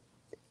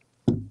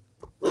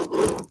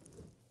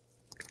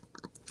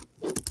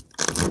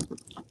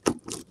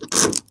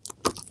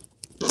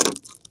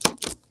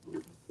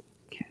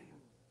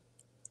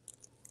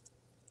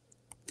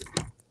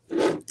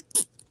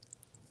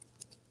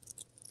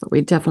 But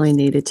we definitely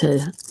needed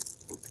to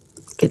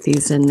get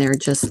these in there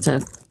just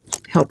to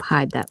help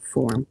hide that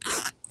form.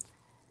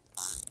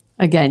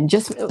 Again,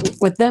 just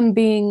with them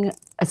being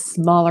a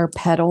smaller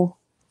petal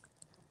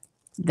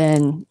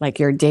than like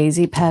your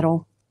daisy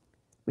petal,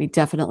 we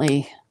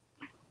definitely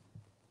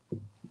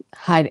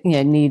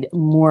need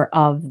more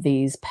of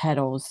these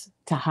petals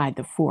to hide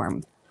the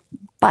form.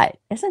 But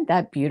isn't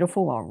that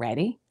beautiful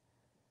already?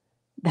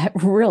 That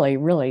really,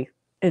 really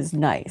is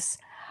nice.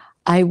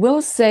 I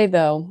will say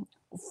though,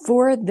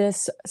 for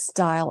this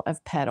style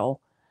of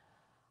petal,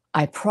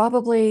 I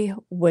probably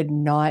would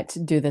not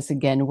do this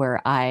again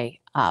where I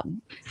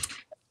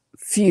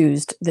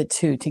fused the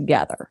 2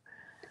 together,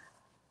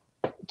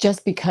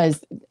 just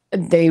because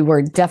they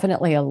were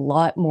definitely a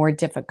lot more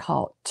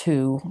difficult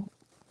to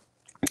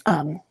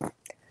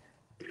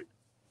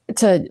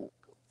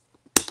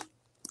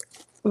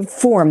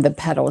form the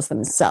petals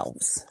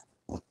themselves.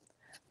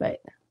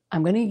 But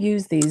I'm going to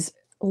use these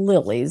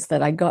lilies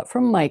that I got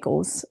from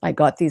Michael's. I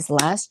got these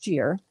last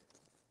year.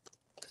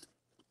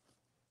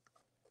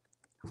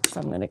 So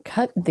I'm going to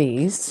cut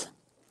these.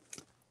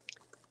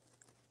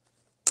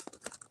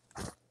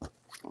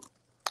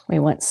 We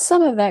want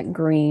some of that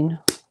green,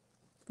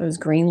 those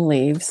green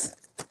leaves.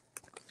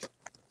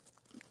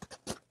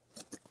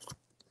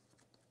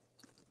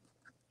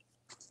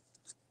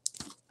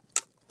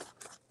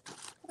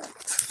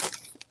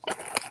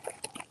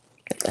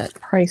 Get that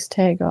price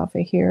tag off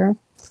of here.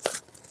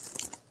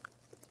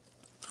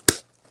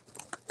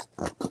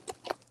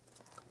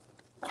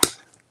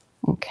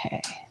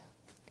 Okay.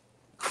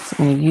 So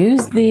I'm going to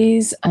use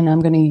these, and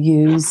I'm going to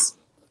use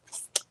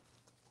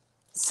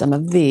some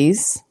of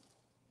these.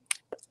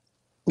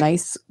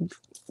 Nice,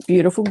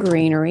 beautiful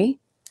greenery.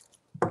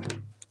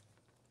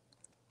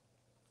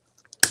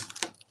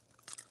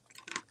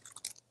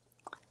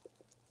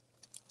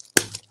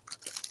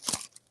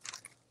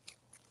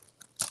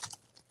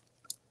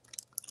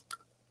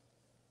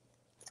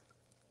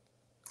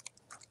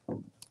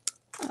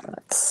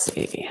 Let's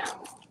see.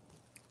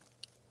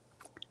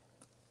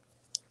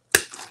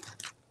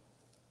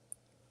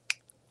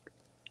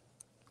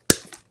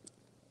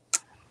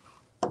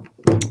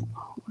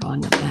 Hold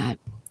on to that.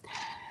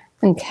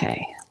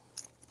 Okay.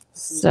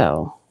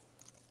 So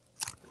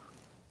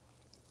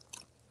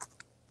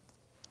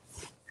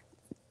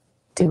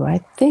do I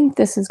think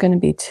this is going to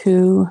be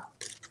too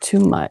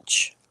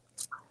much?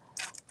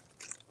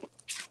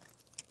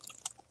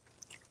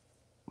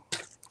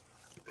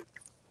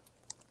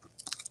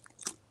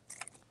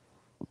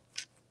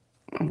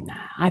 Nah,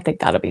 I think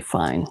that'll be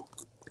fine.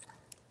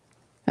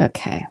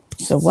 Okay,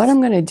 so what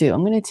I'm going to do,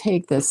 I'm going to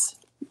take this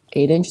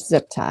 8-inch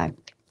zip tie.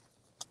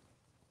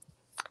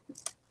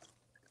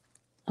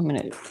 I'm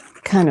going to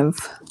kind of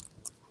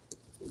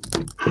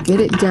get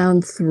it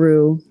down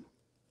through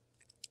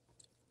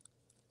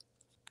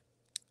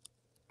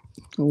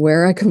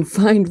where I can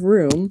find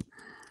room,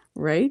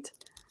 right?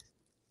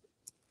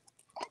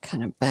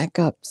 Kind of back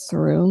up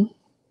through.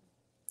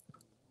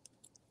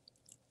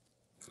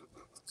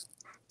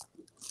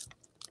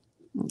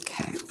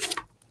 Okay.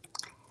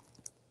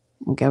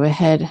 And go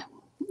ahead.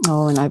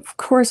 Oh, and of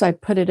course I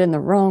put it in the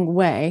wrong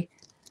way.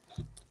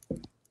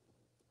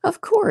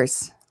 Of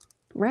course,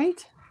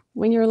 right?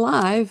 When you're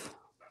live.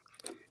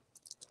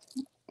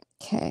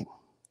 Okay.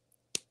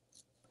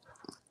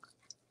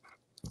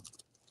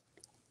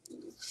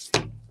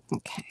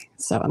 Okay,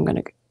 so I'm going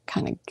to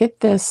kind of get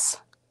this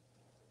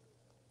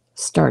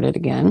started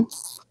again.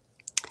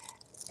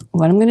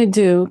 What I'm going to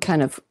do,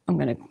 I'm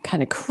going to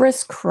kind of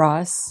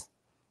crisscross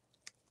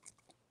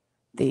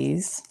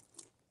these.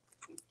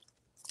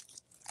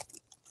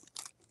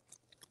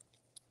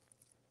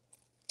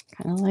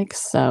 Kind of like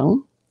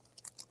so.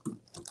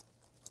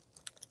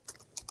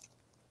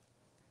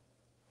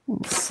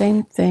 And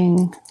same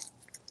thing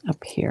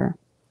up here.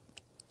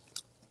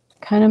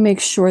 Kind of make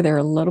sure they're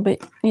a little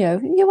bit,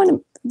 you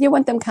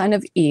want them kind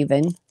of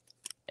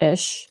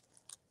even-ish.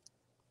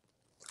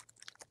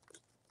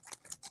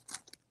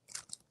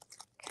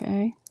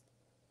 Okay.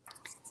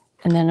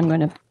 And then I'm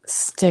going to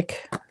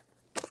stick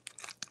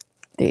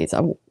these.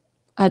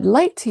 I'd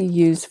like to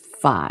use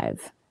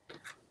 5.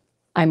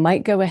 I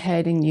might go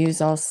ahead and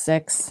use all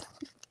 6.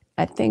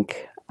 I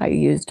think I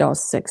used all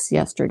 6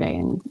 yesterday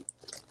in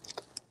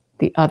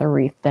the other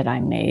wreath that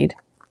I made.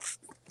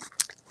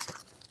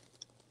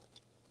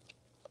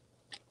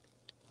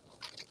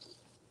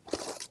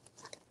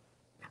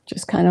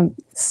 Just kind of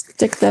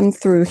stick them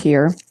through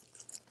here.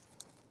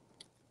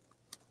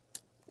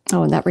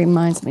 Oh, and that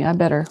reminds me,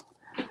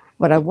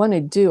 what I want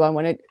to do, I'm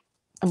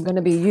going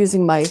to be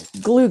using my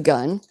glue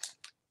gun.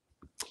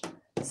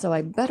 So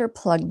I better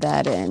plug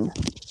that in.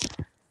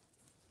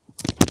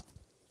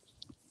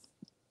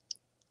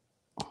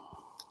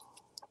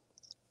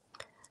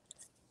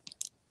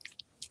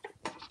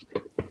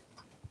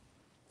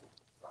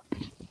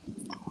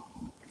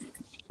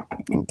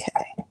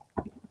 Okay.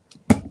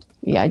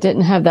 Yeah, I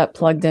didn't have that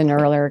plugged in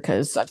earlier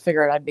because I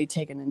figured I'd be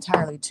taking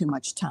entirely too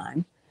much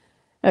time.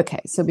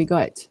 Okay, so we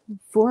got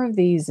 4 of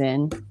these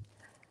in.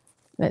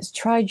 Let's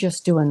try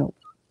just doing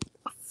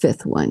a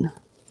 5th one,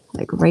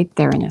 like right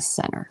there in the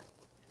center.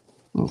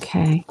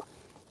 Okay.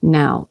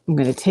 Now I'm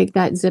going to take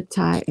that zip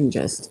tie and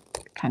just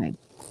kind of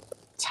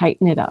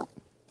tighten it up.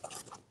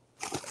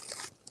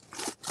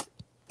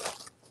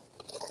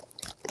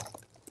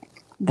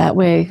 That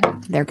way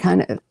they're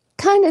kind of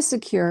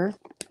secure,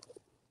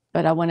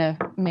 but I want to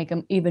make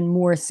them even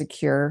more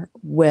secure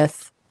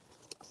with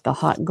the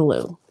hot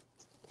glue.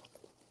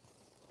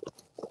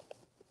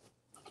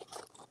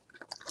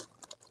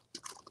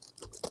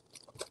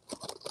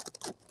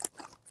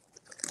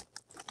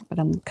 But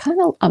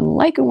I'm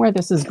liking where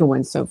this is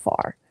going so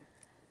far.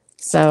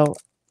 So,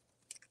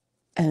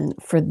 and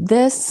for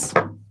this,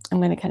 I'm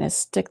going to kind of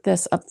stick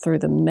this up through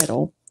the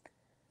middle.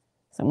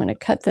 So I'm going to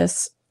cut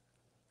this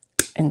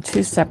in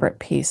 2 separate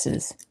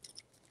pieces.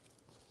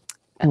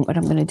 And what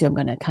I'm going to do, I'm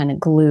going to kind of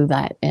glue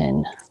that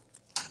in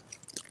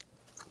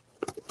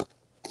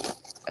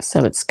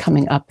so it's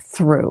coming up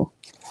through.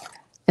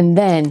 And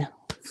then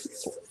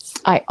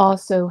I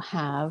also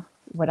have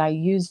what I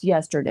used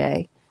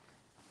yesterday.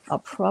 I'll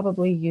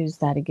probably use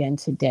that again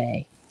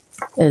today,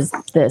 is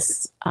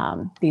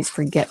these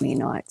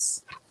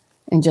forget-me-nots,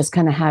 and just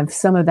kind of have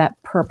some of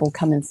that purple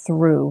coming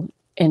through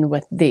in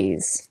with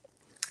these.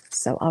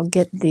 So I'll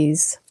get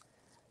these,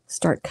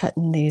 start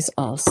cutting these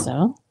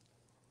also.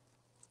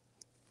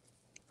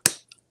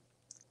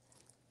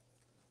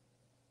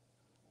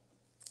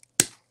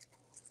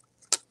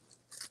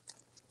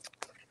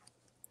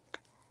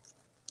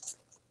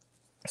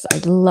 I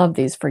love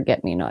these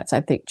forget-me-nots.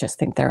 I just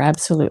think they're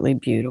absolutely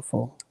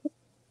beautiful.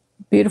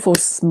 Beautiful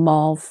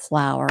small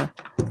flower.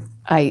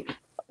 I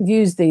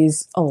use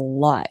these a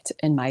lot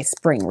in my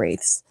spring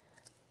wreaths.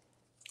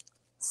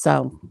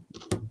 So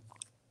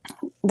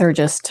they're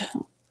just,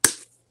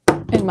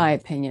 in my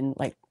opinion,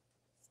 like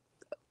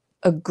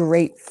a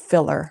great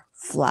filler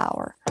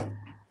flower.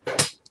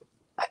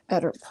 I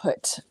better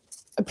put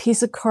a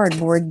piece of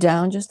cardboard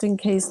down just in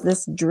case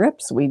this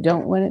drips. We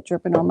don't want it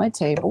dripping on my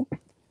table.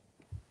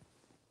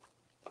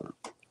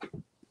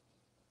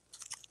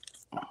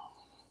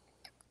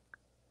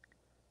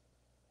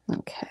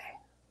 Okay,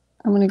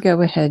 I'm going to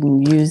go ahead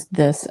and use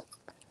this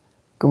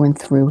going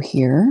through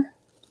here.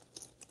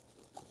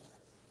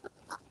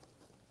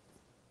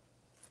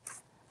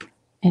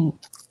 And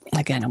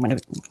again, I'm going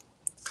to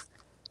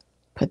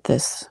put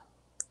this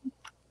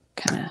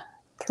kind of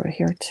through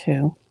here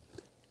too.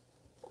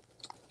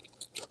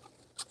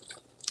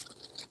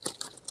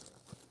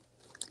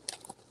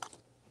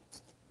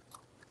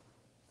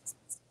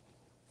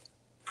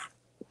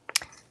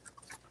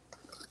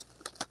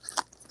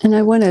 And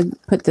I want to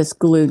put this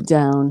glue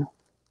down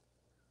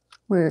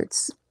where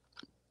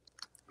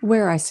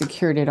I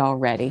secured it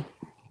already.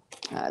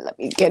 Let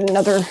me get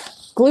another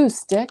glue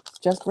stick,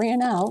 just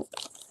ran out.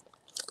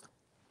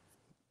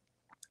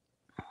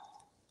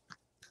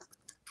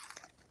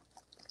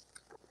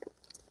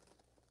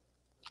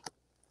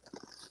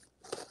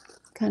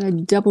 Kind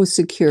of double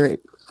secure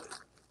it.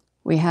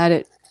 We had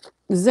it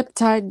zip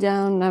tied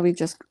down, now we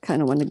just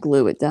kind of want to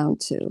glue it down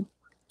too.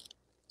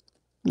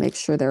 Make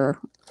sure they're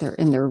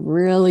in there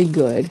really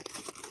good.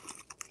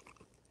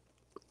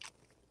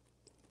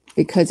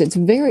 Because it's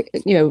very,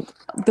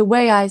 the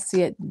way I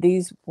see it,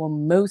 these will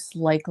most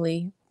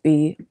likely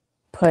be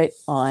put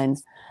on,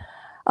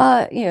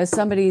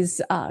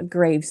 somebody's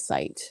grave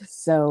site.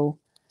 So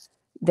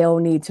they'll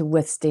need to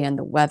withstand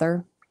the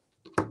weather.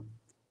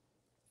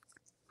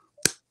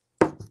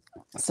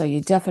 So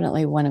you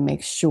definitely want to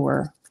make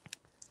sure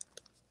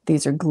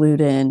these are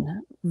glued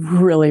in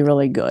really,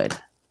 really good.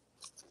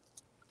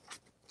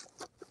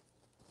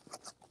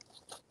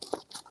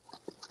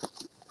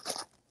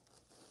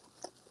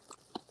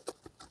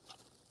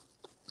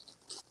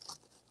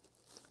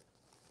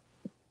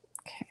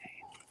 Okay.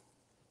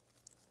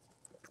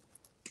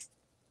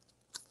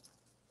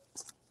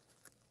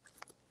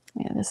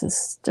 Yeah, this is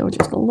still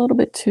just a little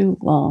bit too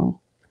long.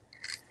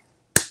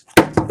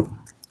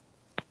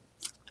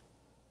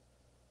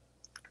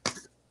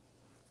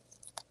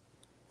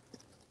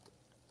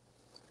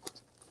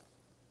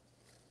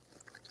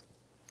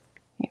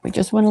 We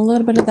just want a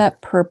little bit of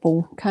that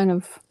purple kind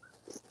of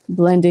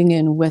blending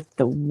in with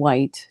the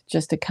white,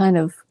 just to kind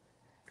of,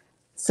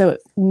 so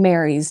it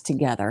marries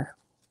together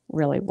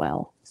really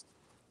well.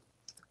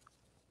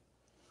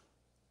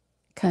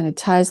 Kind of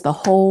ties the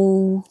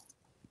whole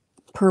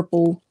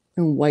purple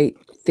and white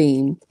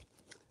theme.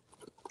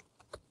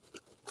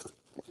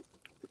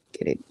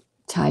 Get it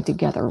tied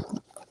together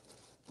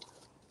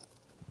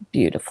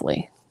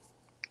beautifully.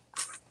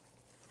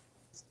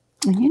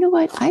 And you know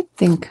what? I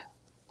think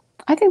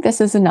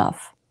this is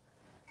enough.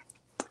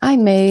 I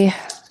may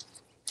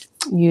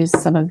use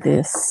some of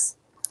this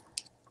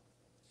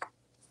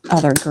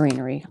other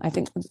greenery.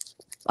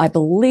 I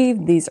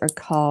believe these are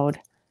called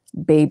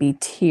baby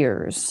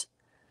tears.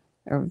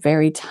 They're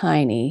very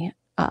tiny,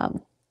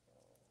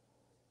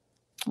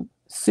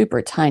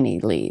 super tiny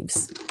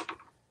leaves.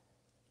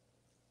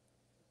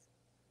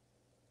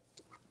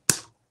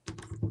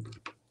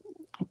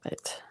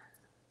 But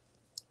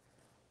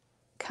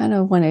kind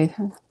of want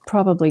to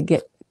probably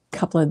get a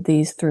couple of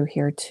these through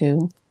here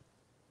too.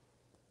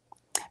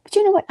 But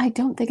you know what? I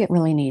don't think it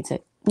really needs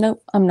it.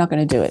 Nope, I'm not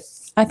going to do it.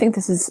 I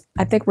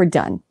think we're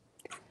done.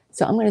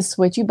 So I'm going to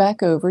switch you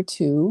back over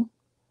to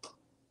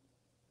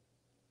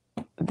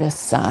this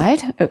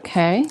side.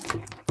 Okay.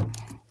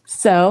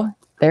 So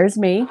there's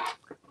me.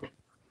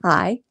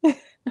 Hi.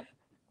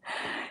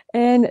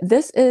 And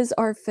this is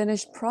our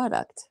finished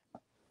product.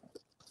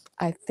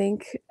 I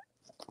think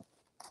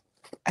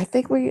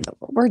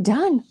we're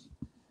done.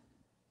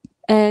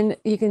 And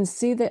you can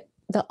see the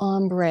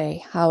ombre,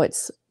 how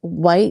it's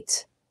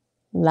white,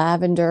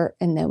 lavender,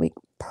 and then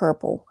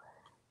purple.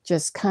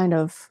 Just kind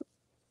of,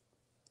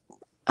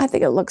 I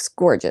think it looks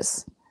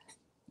gorgeous.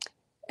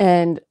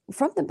 And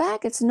from the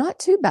back, it's not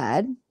too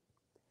bad.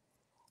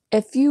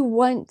 If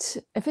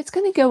it's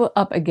going to go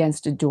up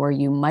against a door,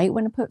 you might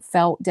want to put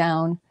felt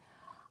down.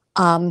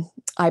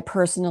 I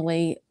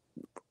personally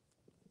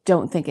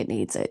don't think it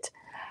needs it.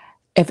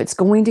 If it's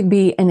going to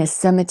be in a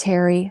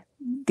cemetery,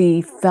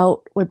 the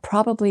felt would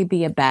probably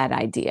be a bad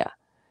idea,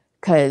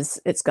 because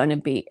it's going to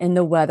be in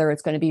the weather,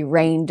 it's going to be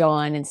rained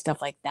on and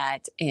stuff like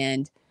that.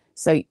 And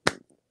so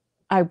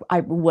I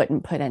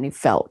wouldn't put any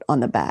felt on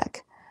the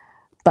back.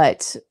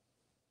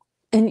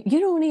 And you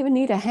don't even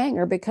need a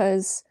hanger,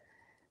 because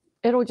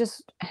it'll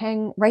just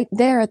hang right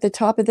there at the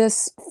top of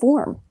this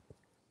form.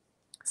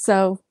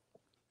 So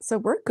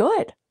we're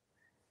good.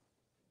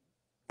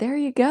 There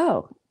you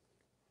go.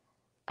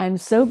 I'm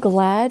so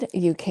glad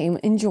you came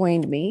and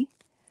joined me.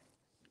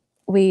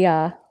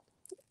 I'm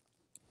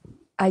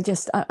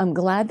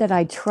glad that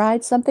I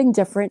tried something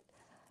different.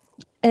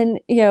 And,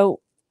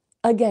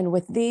 again,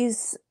 with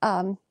these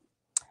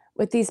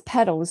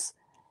petals,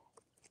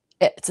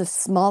 it's a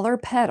smaller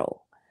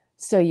petal.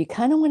 So you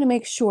kind of want to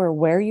make sure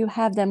where you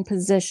have them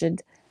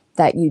positioned,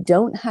 that you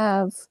don't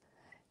have,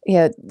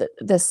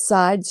 the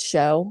sides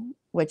show,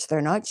 which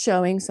they're not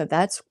showing. So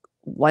that's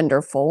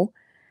wonderful.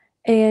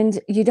 And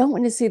you don't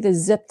want to see the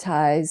zip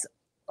ties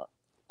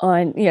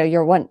on,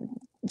 you're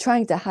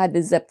trying to hide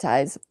the zip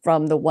ties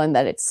from the one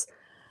that it's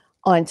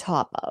on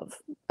top of.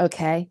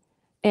 Okay.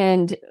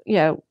 And,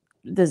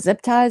 the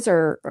zip ties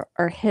are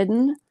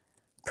hidden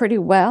pretty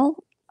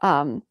well.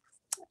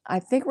 I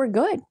think we're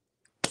good.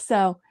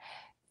 So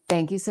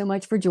thank you so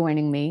much for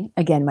joining me.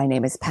 Again, my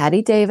name is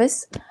Patty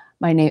Davis.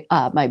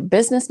 My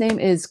business name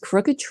is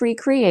Crooked Tree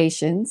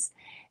Creations.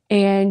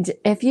 And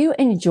if you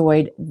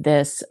enjoyed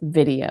this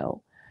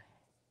video,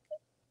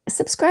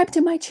 subscribe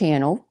to my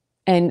channel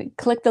and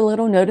click the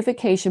little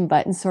notification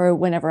button, so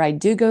whenever I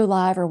do go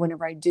live or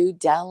whenever I do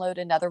download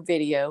another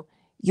video,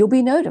 you'll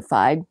be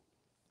notified.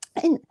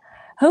 And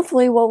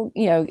hopefully,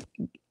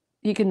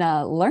 you can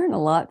learn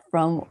a lot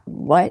from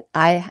what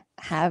I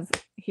have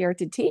here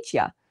to teach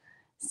you.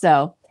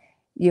 So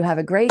you have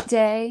a great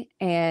day,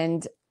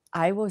 and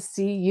I will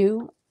see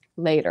you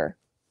later.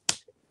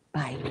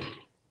 Bye.